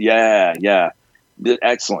 and then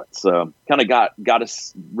excellent. So kind of got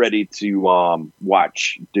us ready to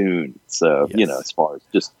watch Dune. So as far as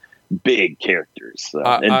just big characters,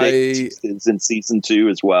 and Dave is in season 2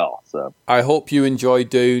 as well. So I hope you enjoy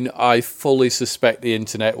Dune. I fully suspect the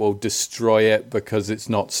internet will destroy it because it's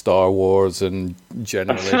not Star Wars and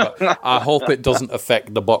generally. But I hope it doesn't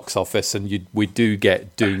affect the box office and we do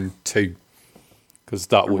get Dune 2, because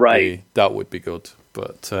that would be good.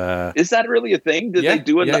 But is that really a thing? Did they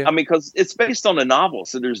do it? Yeah. I mean, because it's based on a novel,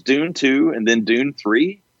 so there's Dune 2 and then Dune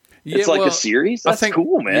 3. It's like a series? That's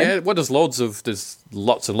cool, man. Yeah, well, there's lots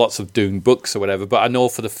and lots of Dune books or whatever, but I know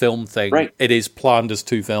for the film thing, it is planned as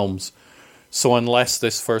 2 films. So unless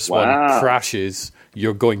this first one crashes,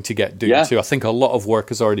 you're going to get Dune 2. I think a lot of work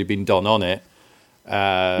has already been done on it.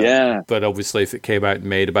 But obviously, if it came out and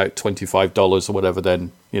made about $25 or whatever,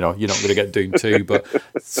 then you're not going to get Dune 2. But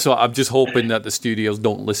so I'm just hoping that the studios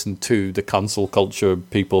don't listen to the cancel culture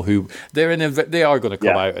people who they are going to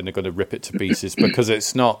come out and they're going to rip it to pieces, because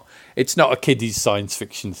it's not a kiddie's science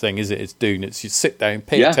fiction thing, is it? It's Dune. It's you sit down,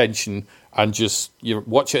 pay attention, and just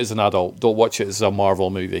watch it as an adult. Don't watch it as a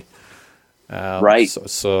Marvel movie. Right.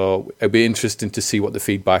 So it'll be interesting to see what the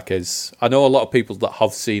feedback is. I know a lot of people that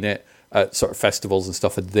have seen it at sort of festivals and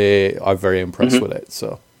stuff, and they are very impressed with it.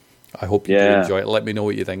 So I hope you do enjoy it. Let me know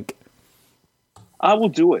what you think. I will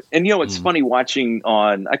do it. And, it's funny watching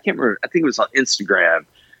on, I can't remember, I think it was on Instagram,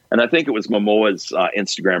 and I think it was Momoa's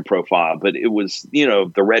Instagram profile, but it was,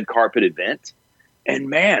 the red carpet event. And,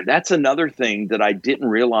 man, that's another thing that I didn't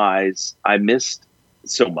realize I missed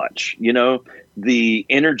so much. The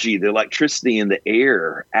energy, the electricity in the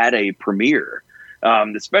air at a premiere.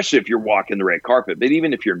 Especially if you're walking the red carpet, but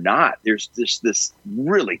even if you're not, there's just this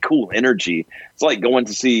really cool energy. It's like going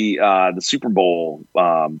to see the Super Bowl,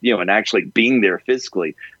 and actually being there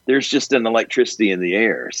physically. There's just an electricity in the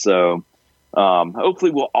air. So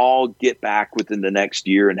hopefully we'll all get back within the next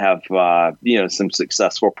year and have some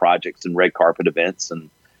successful projects and red carpet events,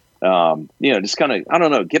 and just kind of, I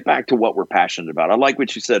don't know, get back to what we're passionate about. I like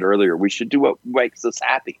what you said earlier. We should do what makes us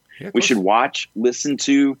happy. We should watch, listen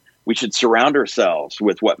to. We should surround ourselves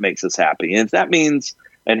with what makes us happy. And if that means,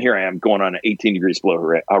 and here I am going on an 18 degrees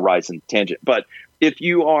below horizon tangent, but if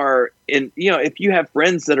you are if you have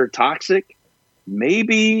friends that are toxic,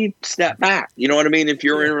 maybe step back. You know what I mean? If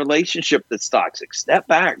you're in a relationship that's toxic, step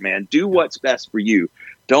back, man. Do what's best for you.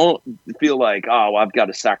 Don't feel like, I've got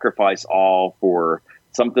to sacrifice all for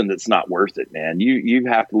something that's not worth it, man. You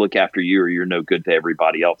have to look after you, or you're no good to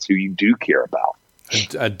everybody else who you do care about.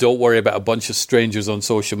 And don't worry about a bunch of strangers on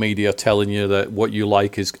social media telling you that what you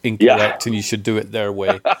like is incorrect and you should do it their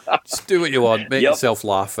way. Just do what you want, make yourself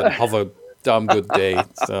laugh, and have a damn good day.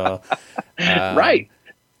 So, right.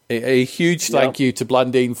 A huge thank you to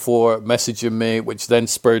Blandine for messaging me, which then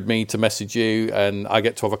spurred me to message you, and I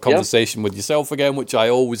get to have a conversation with yourself again, which I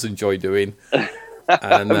always enjoy doing.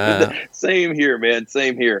 And same here, man.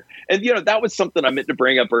 Same here. And, that was something I meant to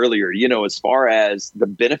bring up earlier, as far as the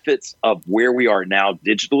benefits of where we are now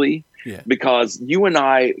digitally, because you and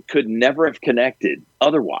I could never have connected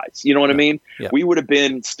otherwise. You know what I mean? Yeah. We would have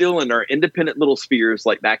been still in our independent little spheres,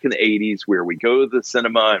 like back in the 80s, where we go to the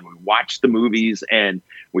cinema and we watch the movies and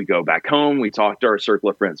we go back home. We talk to our circle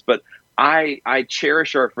of friends. But I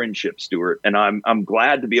cherish our friendship, Stuart, and I'm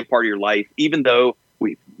glad to be a part of your life, even though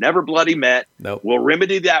we've never bloody met. Nope. We'll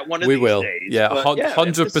remedy that one of these days. Yeah,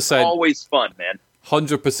 100%. It's always fun, man.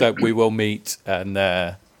 100% we will meet, and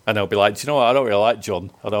I'll be like, do you know what? I don't really like John.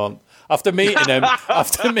 I don't. After meeting him,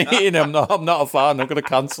 I'm not a fan. I'm going to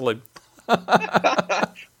cancel him. I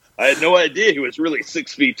had no idea he was really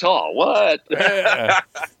 6 feet tall. What? Yeah.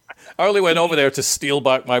 I only went over there to steal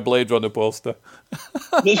back my Blade Runner poster.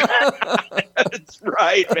 That's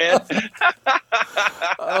right, man.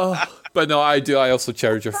 But no, I do. I also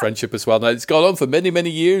cherish your friendship as well. Now, it's gone on for many, many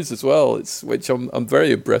years as well, which I'm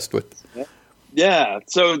very impressed with. Yeah.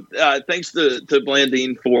 So thanks to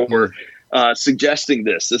Blandine for suggesting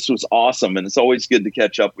this. This was awesome, and it's always good to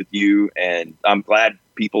catch up with you. And I'm glad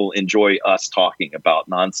people enjoy us talking about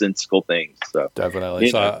nonsensical things. So definitely.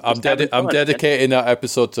 So I'm dedicating that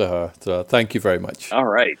episode to her. So thank you very much. All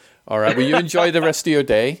right. Well, you enjoy the rest of your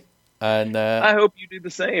day. And I hope you do the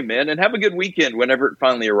same, man. And have a good weekend whenever it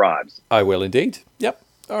finally arrives. I will indeed. Yep.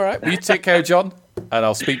 All right. Well, you take care, John, and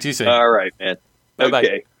I'll speak to you soon. All right, man. Bye-bye.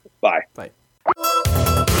 Okay. Bye. Bye.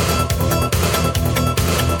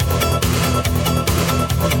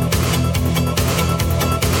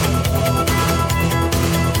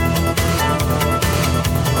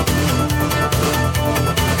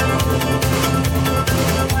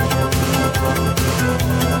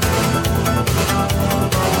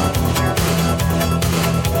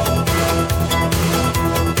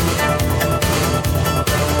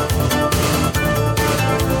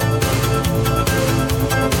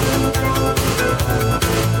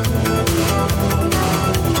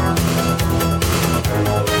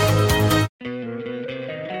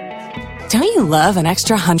 Don't you love an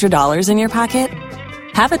extra $100 in your pocket?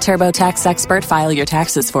 Have a TurboTax expert file your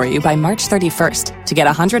taxes for you by March 31st to get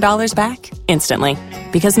 $100 back instantly.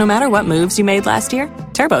 Because no matter what moves you made last year,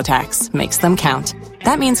 TurboTax makes them count.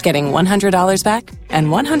 That means getting $100 back and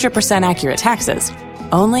 100% accurate taxes,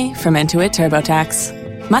 only from Intuit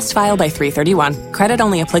TurboTax. Must file by 3/31. Credit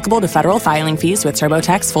only applicable to federal filing fees with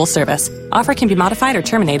TurboTax full service. Offer can be modified or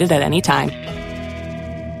terminated at any time.